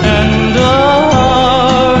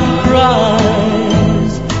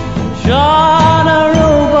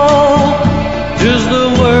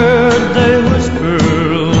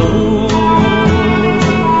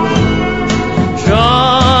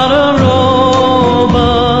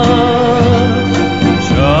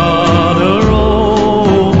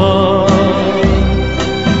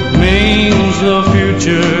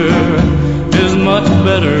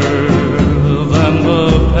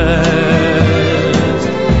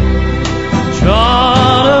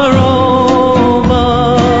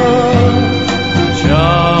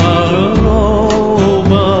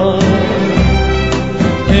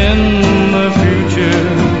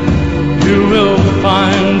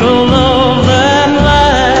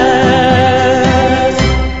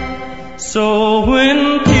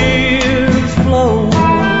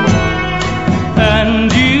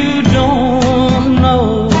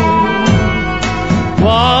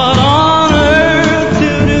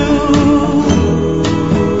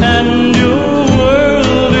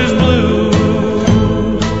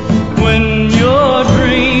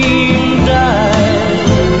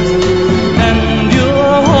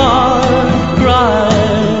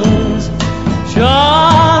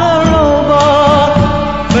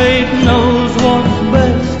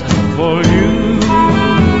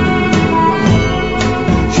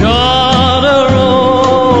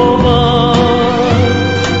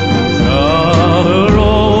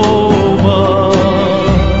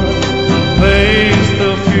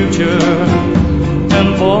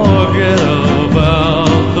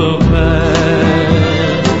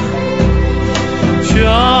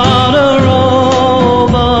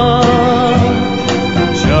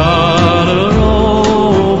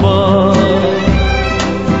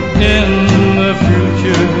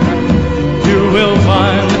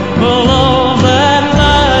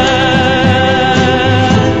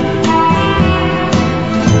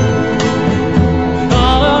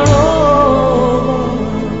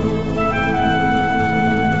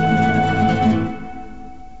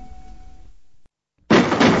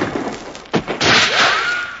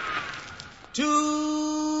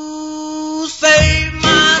To save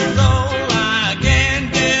my soul, I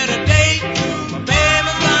can't get a date. My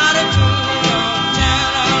baby's got a tune on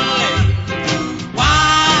Channel 8.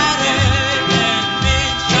 White and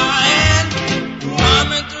big Cheyenne,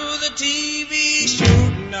 coming through the TV,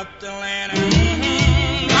 shooting up the land.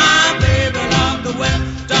 My baby loved the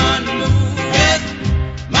Western movies.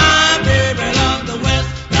 My baby loved the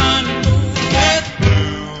Western movies.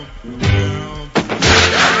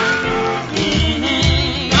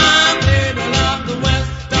 My baby loved the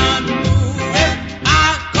Western movies.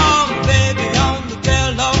 I call my baby on the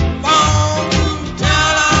telephone.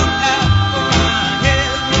 Tell her after my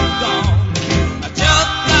head was gone. I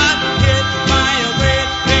just got hit by a red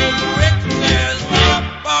big brick. There's stop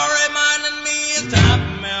for reminding me it's time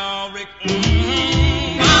for Mel Rick.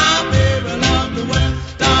 My baby loved the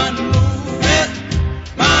Western movies.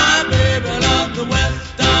 My baby loved the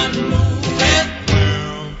Western movies.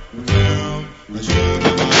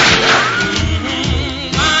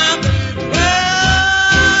 My baby, well,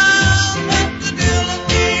 let the Dillon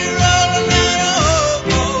be rolling that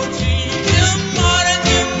old cheese. Jim Martin,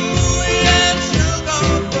 Jim Bowie, and Sugar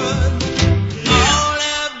Bud all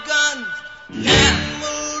have guns and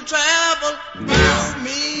will travel through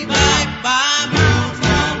me back by miles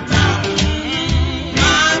downtown.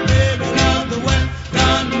 My baby loved the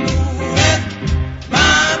Western movies.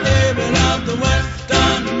 My baby loved the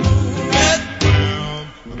Western movies.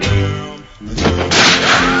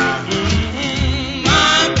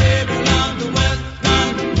 My baby loved the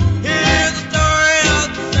Western. Here's the story of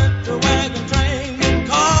the Central Wagon Train and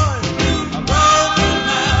cars. A broken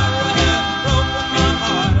arrow has broken my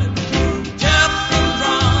heart. Jefferson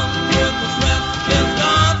drums with the sweatless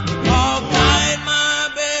guns all died my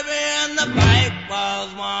baby and the fight was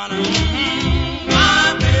won. My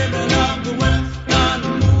baby loved the Western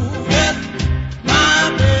movies. My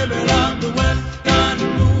baby loved the Western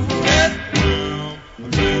movies.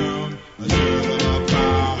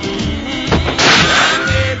 My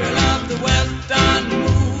baby loved the Western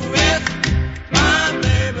movies. My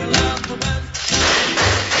baby loved the Western.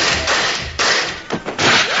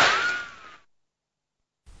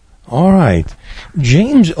 All right.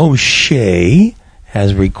 James O'Shea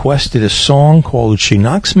has requested a song called She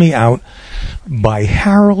Knocks Me Out by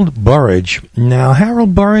Harold Burridge. Now,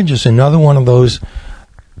 Harold Burridge is another one of those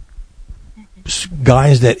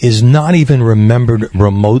guys that is not even remembered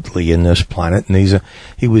remotely in this planet. And he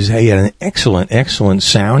had an excellent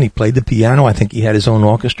sound. He played the piano. I think he had his own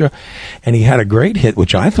orchestra. And he had a great hit,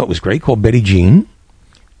 which I thought was great, called Betty Jean.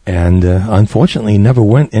 And unfortunately, he never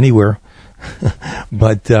went anywhere.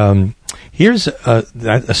 But here's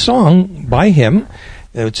a song by him.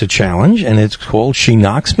 It's a challenge, and it's called She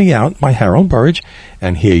Knocks Me Out by Harold Burridge.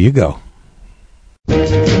 And here you go. I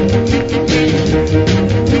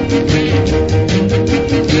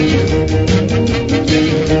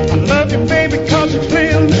love you, baby, 'cause you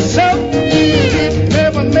thrill me so.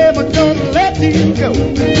 Never gonna let you go. I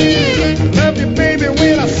love you, baby,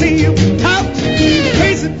 when I see you out.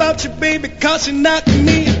 Crazy about you, baby, 'cause you knock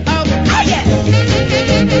me out. Oh, yeah.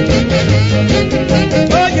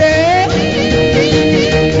 Oh, yeah.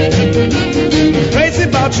 Crazy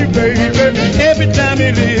about you, baby, every time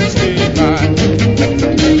you leave me mine.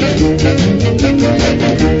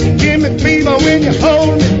 Give me fever when you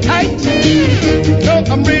hold me tight. No,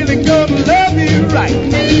 I'm really gonna love you right.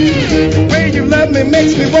 The way you love me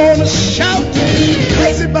makes me wanna shout.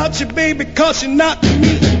 Crazy about you, baby, 'cause you knock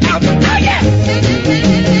me out. Oh, yeah.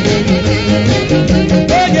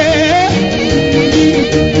 Oh, yeah.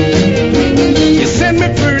 You send me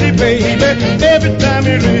pretty, baby, every time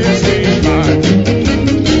you leave me mine.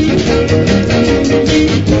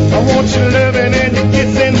 I want your loving and your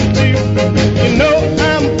kissing too. You know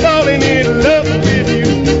I'm falling in love with you.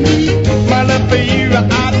 My love for you, I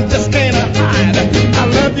just can't hide. I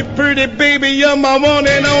love you, pretty baby, you're my one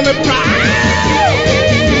and only pride.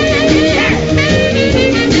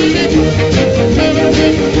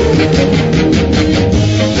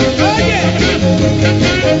 Oh yeah.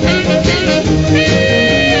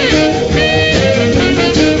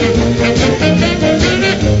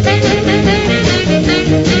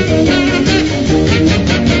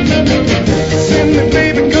 Send me,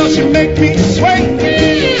 baby, 'cause you make me sway.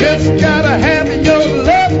 Just gotta have your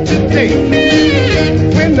love today.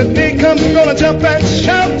 When the day comes, I'm gonna jump and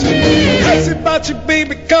shout. Crazy about you,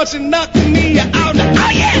 baby, 'cause you knock me out.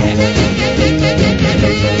 Oh yeah.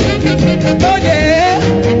 Oh yeah.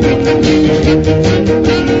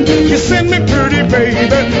 You send me pretty,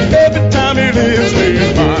 baby, every time you leave me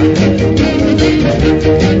mine.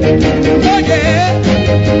 Oh yeah.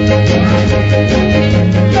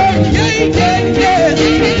 Oh yeah, yeah,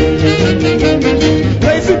 yeah.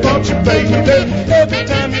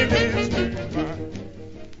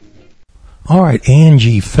 All right,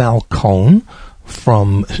 Angie Falcone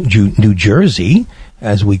from New Jersey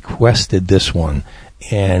has requested this one,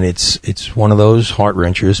 and it's one of those heart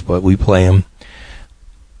wrenchers, but we play them.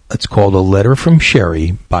 It's called "A Letter from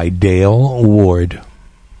Sherry" by Dale Ward.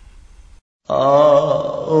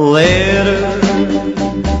 A letter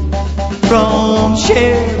from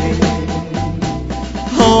Sherry.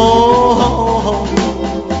 Oh,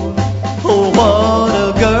 what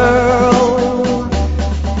a girl.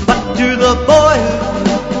 But to the boy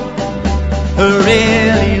who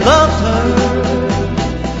really loves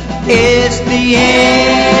her, it's the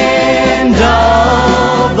end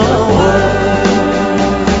of the world.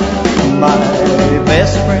 My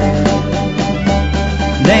best friend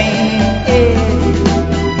named Eddie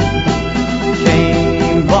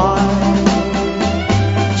came by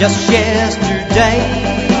just yesterday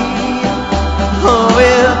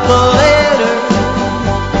with a letter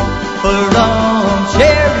from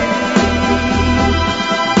Sherry.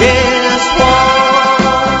 Guess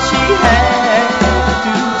what she had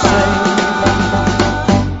to say?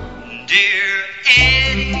 Dear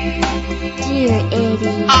Eddie,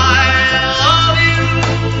 I love you.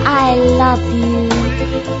 I love you.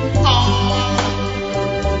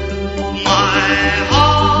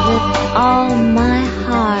 With all my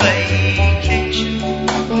heart. Vacation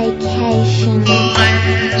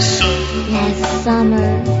last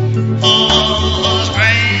summer was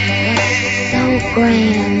so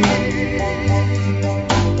grand.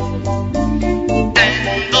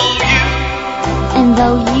 And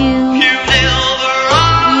though you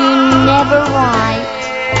never write,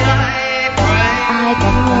 I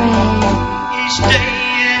pray each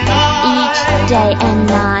day and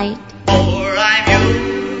night, for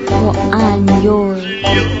I'm yours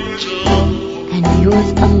and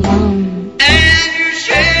yours alone.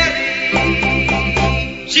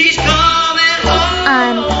 She's coming home.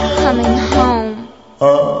 I'm coming home.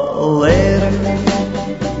 A letter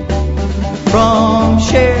from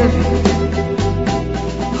Sherry.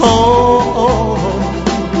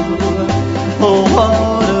 Oh,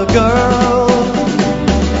 what a girl.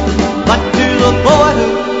 But to the boy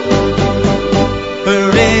who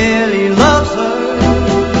really loves her,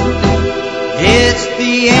 it's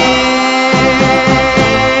the end.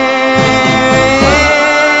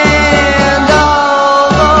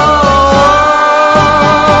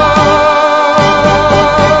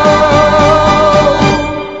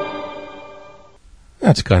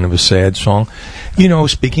 That's kind of a sad song. You know,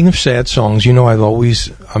 speaking of sad songs, you know, I've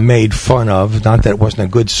always made fun of, not that it wasn't a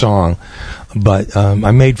good song, but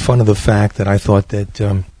I made fun of the fact that I thought that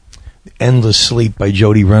Endless Sleep by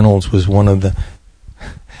Jody Reynolds was one of the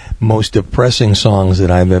most depressing songs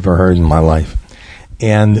that I've ever heard in my life.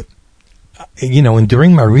 And, you know, and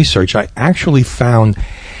during my research, I actually found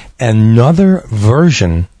another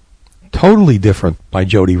version, totally different, by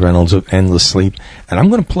Jody Reynolds of Endless Sleep. And I'm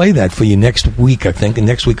going to play that for you next week, I think,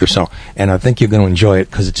 next week or so. And I think you're going to enjoy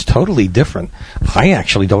it because it's totally different. I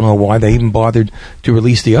actually don't know why they even bothered to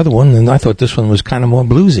release the other one, and I thought this one was kind of more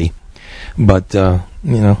bluesy. But, you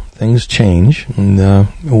know, things change, and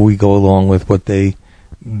we go along with what they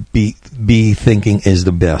be thinking is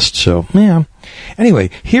the best. So, yeah. Anyway,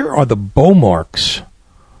 here are the bow marks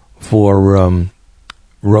for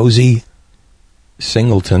Rosie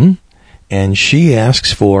Singleton. And she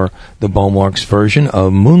asks for the Beaumarks version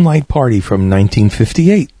of Moonlight Party from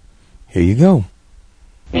 1958. Here you go.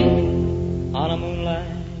 On a moonlight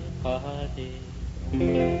party,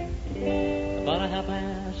 about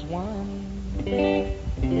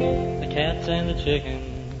 1:30, the cats and the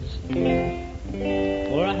chickens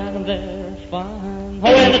were having their fun. Oh,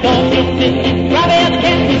 and the dogs looked in, right at the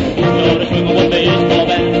cats. The swimmer was baseball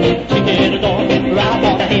bat, she hit a dog right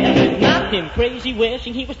on the head. Him crazy,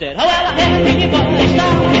 wishing he was dead. Oh, well, everybody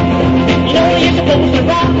stop. You know you're supposed to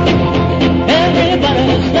rock.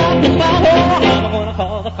 Everybody stop and fight. Oh, I'm gonna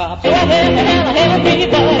call the cops. So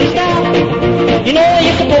everybody stop. You know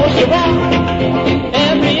you're supposed to rock.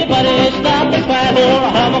 Everybody stop and fight. Oh,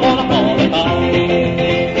 I'm gonna call the cops.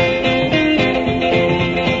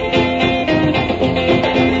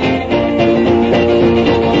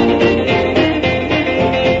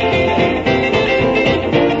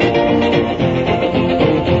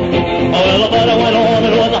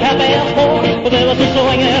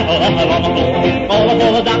 All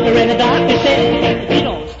aboard the doctor and the doctor said, if you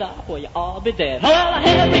don't stop, well, you all be dead. Well,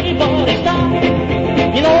 everybody stop.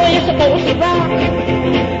 You know you're supposed to rock.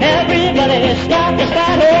 Everybody stop the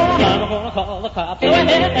start. Oh, I'm gonna call the cops. So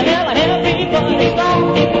everybody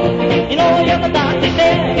stop. You know you're the doctor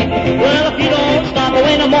said, well, if you don't stop,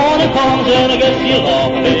 when the morning comes, then I guess you'll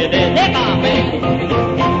all be dead. Take off, man.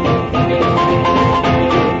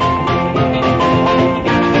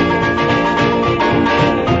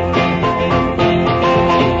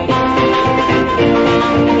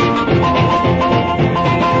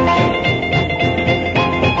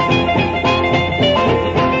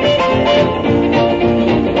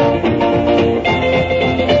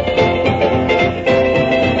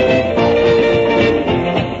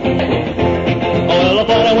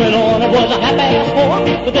 going on. It was a half-past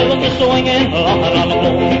 4, but there was a swinging locket on the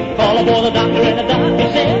floor. Call aboard the doctor, and the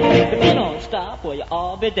doctor said, if you don't stop, well, you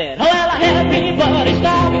all be dead. Well, everybody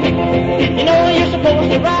stop. You know you're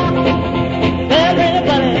supposed to rock.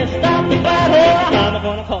 Everybody stop the fight, or I'm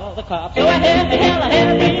gonna call the cops. So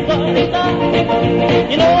everybody stop.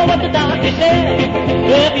 You know what the doctor said.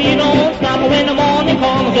 If you don't stop when the morning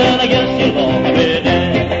comes, then I guess you'll all be dead.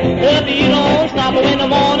 If you don't stop when the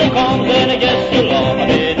morning comes, then I guess you'll all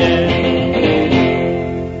be dead.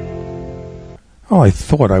 Oh, I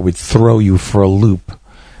thought I would throw you for a loop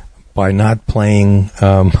by not playing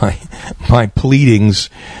my pleadings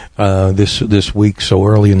this week so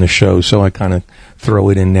early in the show, so I kind of throw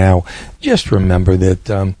it in now. Just remember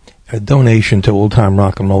that a donation to Old Time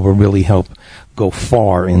Rock and Roll will really help go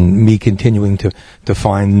far in me continuing to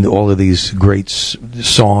find all of these great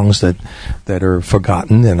songs that are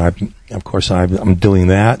forgotten, and I'm doing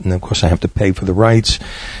that, and of course I have to pay for the rights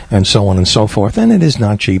and so on and so forth, and it is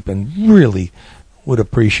not cheap, and really would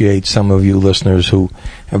appreciate some of you listeners who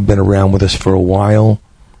have been around with us for a while,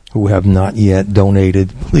 who have not yet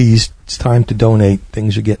donated. Please, it's time to donate.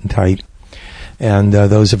 Things are getting tight. And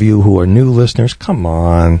those of you who are new listeners, come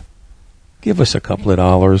on. Give us a couple of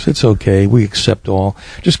dollars. It's okay. We accept all.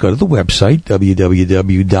 Just go to the website,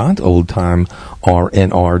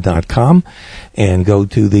 www.oldtimernr.com, and go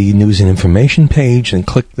to the news and information page and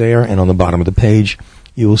click there. And on the bottom of the page,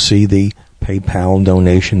 you will see the PayPal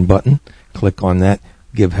donation button. Click on that.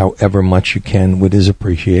 Give however much you can. It is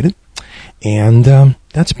appreciated. And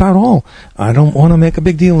that's about all. I don't want to make a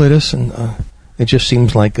big deal of this, and it just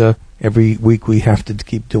seems like every week we have to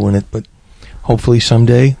keep doing it, but hopefully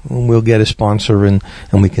someday we'll get a sponsor and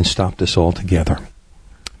we can stop this altogether.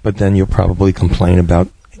 But then you'll probably complain about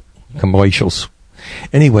commercials.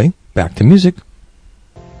 Anyway, back to music.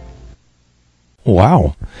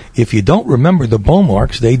 Wow. If you don't remember the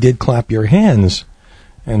Beaumarks, they did Clap Your Hands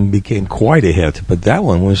and became quite a hit, but that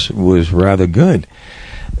one was rather good.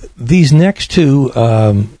 These next two,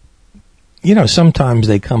 sometimes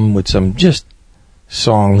they come with some just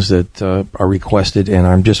songs that are requested, and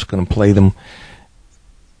I'm just going to play them.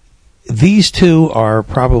 These two are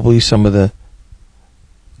probably some of the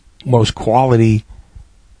most quality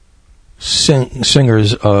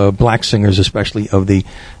singers, black singers especially, of the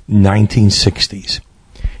 1960s.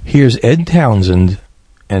 Here's Ed Townsend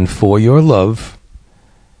and For Your Love,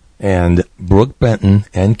 and Brooke Benton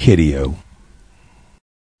and Kiddy-O.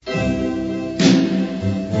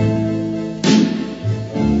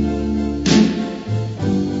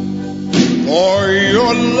 For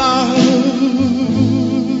your love,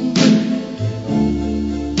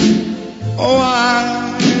 oh,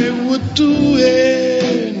 I would do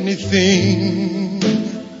anything.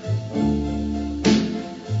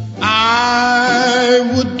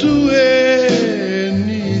 I would do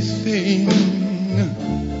anything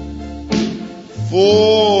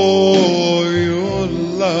for your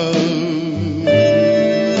love.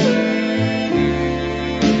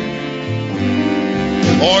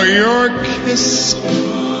 For your kiss, oh,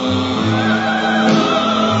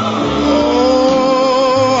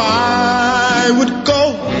 I would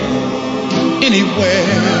go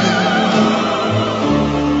anywhere.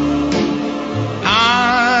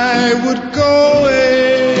 I would go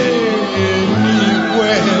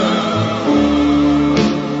anywhere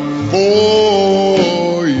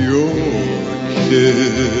for your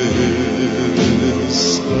kiss.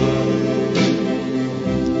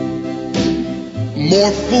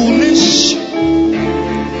 More foolish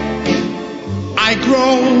I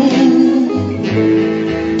grow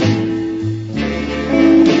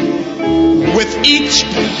with each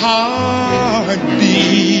heartbeat,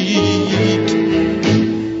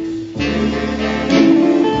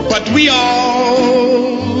 but we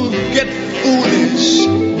all get foolish.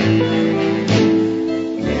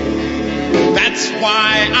 That's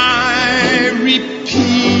why I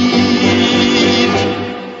repeat,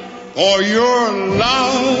 for your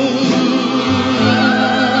love,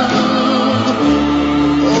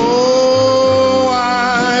 oh,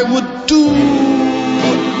 I would do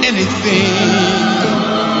anything.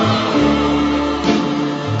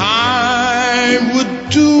 I would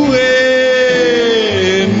do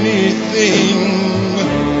anything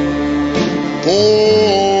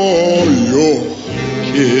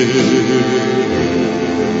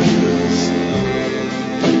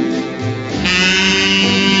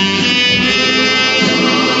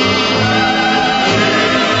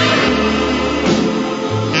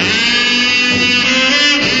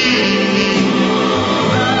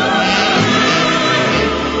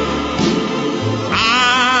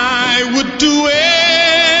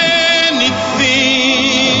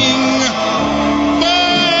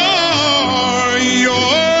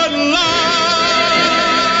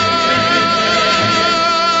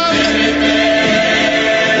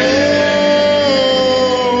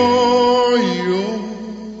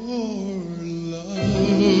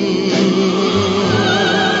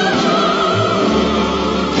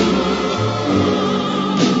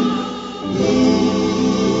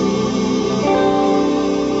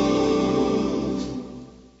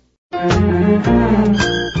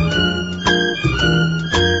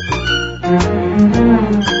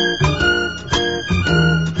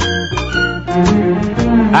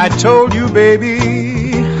I told you, baby,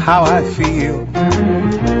 how I feel.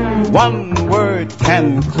 One word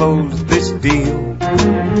can close this deal.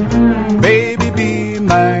 Baby, be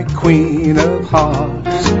my queen of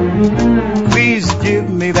hearts. Please give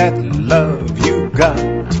me that love you got.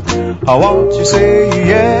 I want you say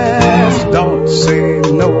yes, don't say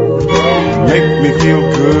no. Make me feel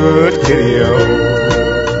good, kitty-o.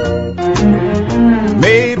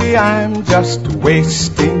 Maybe I'm just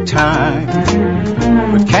wasting time,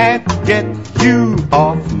 but can't get you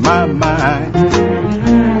off my mind.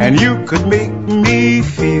 And you could make me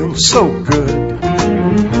feel so good.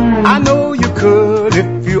 I know you could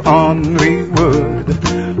if you only would.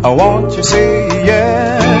 I want you say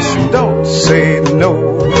yes, don't say no.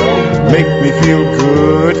 Make me feel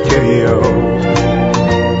good, kitty-o.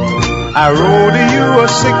 I wrote you a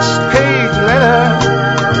 6-page letter.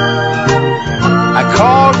 I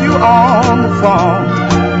called you on the phone,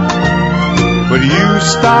 but you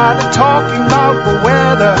started talking about the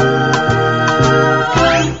weather.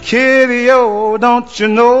 Kitty-o, don't you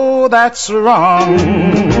know that's wrong?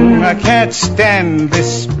 I can't stand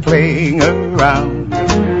this playing around.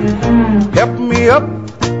 Help me up,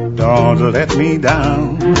 don't let me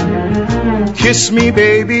down. Kiss me,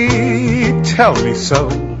 baby, tell me so.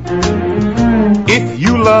 If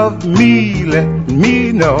you love me, let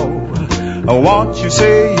me know. I want you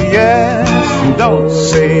say yes, don't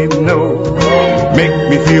say no. Make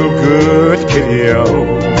me feel good, kitty-o.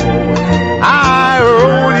 I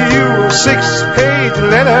wrote you a 6-page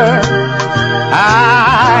letter.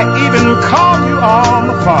 I even called you on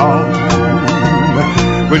the phone,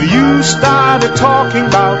 but you started talking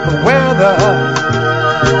about the weather.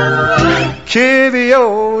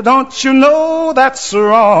 Kitty-o, don't you know that's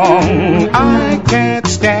wrong? I can't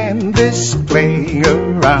stand this playing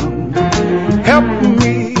around. Help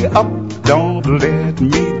me up, don't let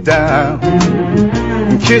me down.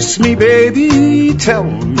 Kiss me, baby, tell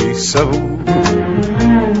me so.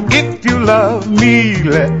 If you love me,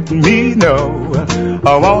 let me know.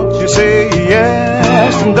 I want you say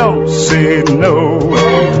yes, and don't say no.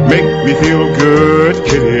 Make me feel good,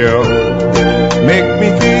 kitty-o. Make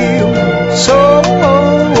me feel so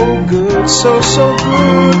good, so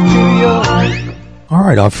good, kitty-o. All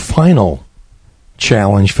right, our final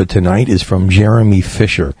challenge for tonight is from Jeremy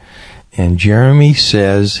Fisher. And Jeremy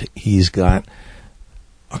says he's got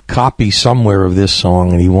a copy somewhere of this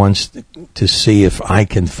song and he wants to see if I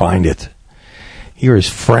can find it. Here is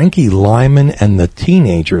Frankie Lyman and the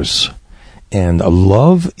Teenagers and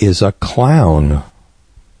Love is a Clown.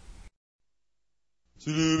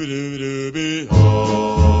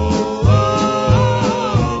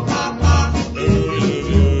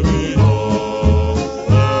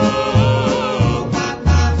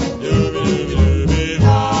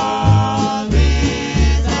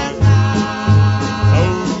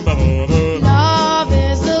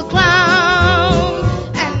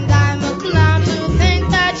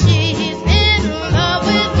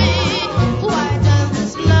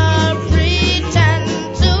 Pretend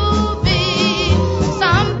to be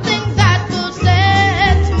something that will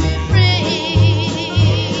set me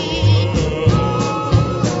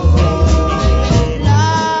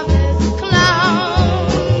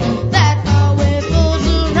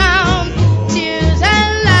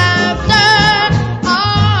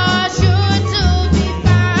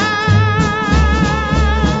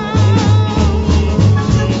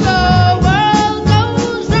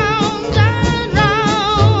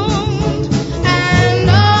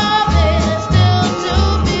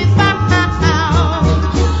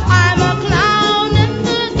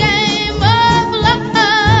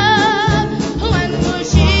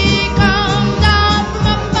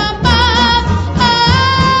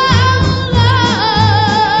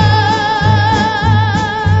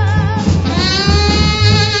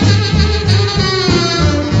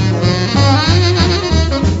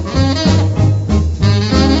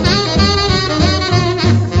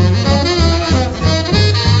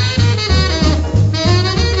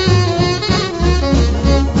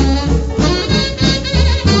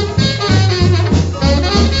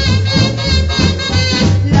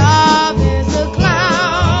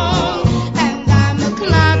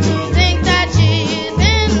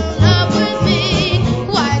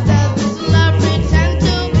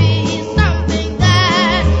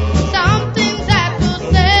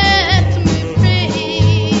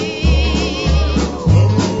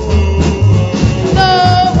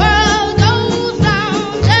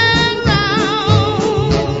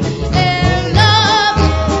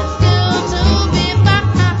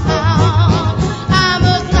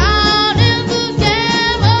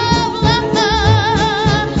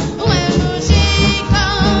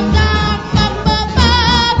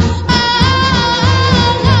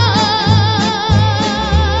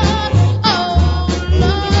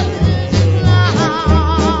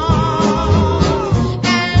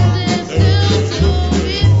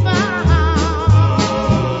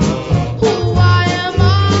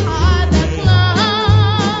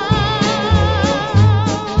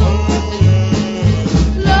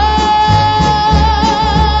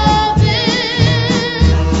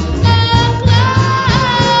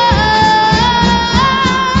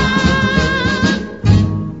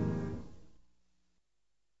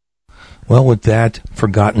Well, with that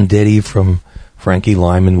forgotten ditty from Frankie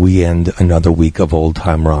Lyman, we end another week of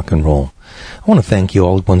old-time rock and roll. I want to thank you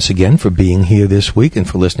all once again for being here this week and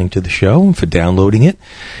for listening to the show and for downloading it.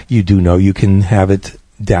 You do know you can have it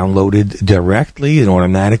downloaded directly and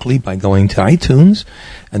automatically by going to iTunes,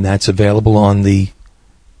 and that's available on the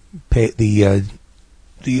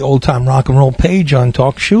Old Time Rock and Roll page on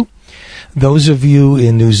TalkShoe. Those of you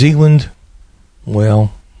in New Zealand,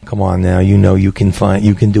 well, come on now, you know you can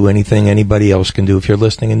do anything anybody else can do. If you're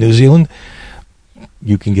listening in New Zealand,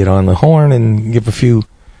 you can get on the horn and give a few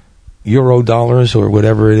Euro dollars or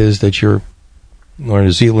whatever it is that you're, or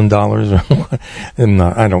New Zealand dollars, or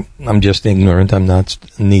I'm just ignorant. I'm not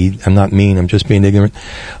mean. I'm just being ignorant.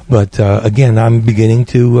 But again, I'm beginning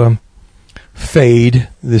to fade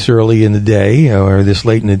this early in the day, or this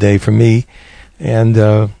late in the day for me,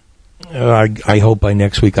 and I hope by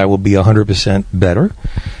next week I will be 100% better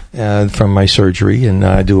from my surgery. And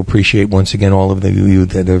I do appreciate once again all of you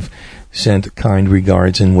that have sent kind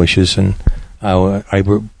regards and wishes, and I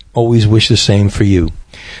always wish the same for you.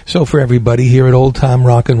 So for everybody here at Old Time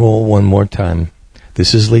Rock and Roll, one more time,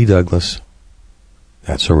 this is Lee Douglas.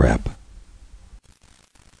 That's a wrap.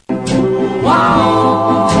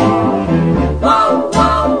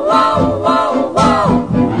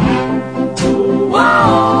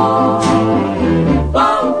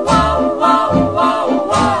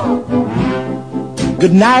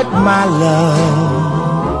 Good night, my love.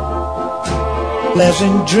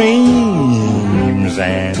 Pleasant dreams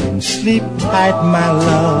and sleep tight, my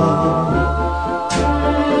love.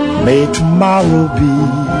 May tomorrow be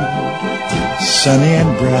sunny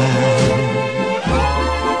and bright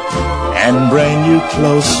and bring you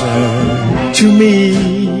closer to me.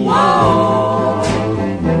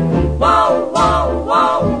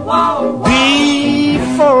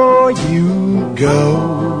 Before you go,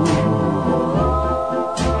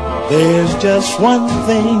 there's just one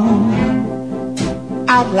thing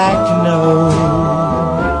I'd like to know.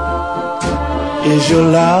 Is your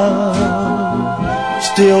love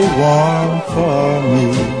still warm for me,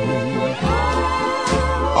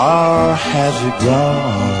 or has it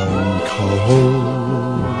grown cold?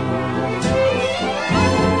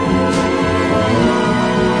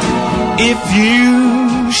 If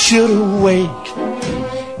you should awake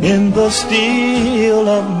in the still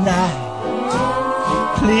of night,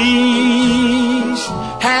 please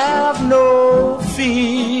have no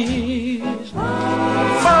fears, for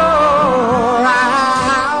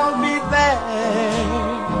I'll be there.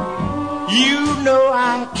 You know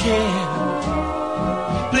I care.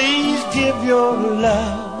 Please give your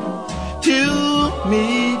love to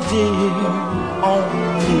me, dear,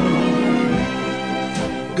 only.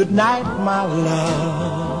 Good night, my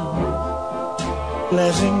love.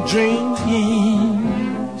 Pleasant dreams.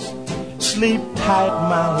 Sleep tight,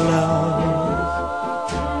 my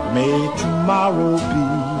love. May tomorrow be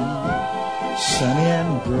sunny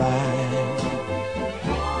and bright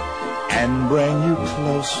and bring you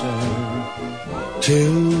closer to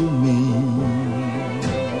me.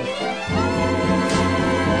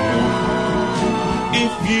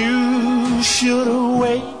 If you should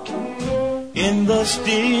awake in the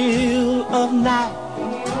still of night,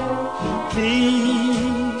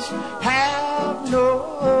 please have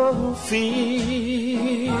no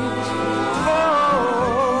fears,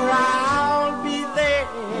 for I'll be there.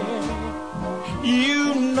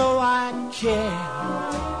 You know I care.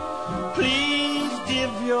 Please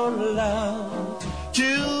give your love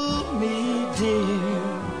to me,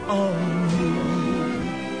 dear, only.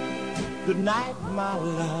 Good night, my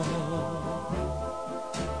love.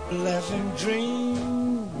 Pleasant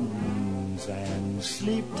dreams and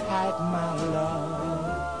sleep tight, my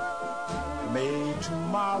love. May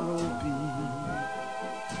tomorrow be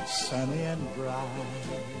sunny and bright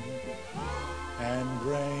and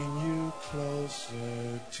bring you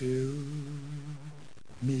closer to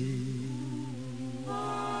me.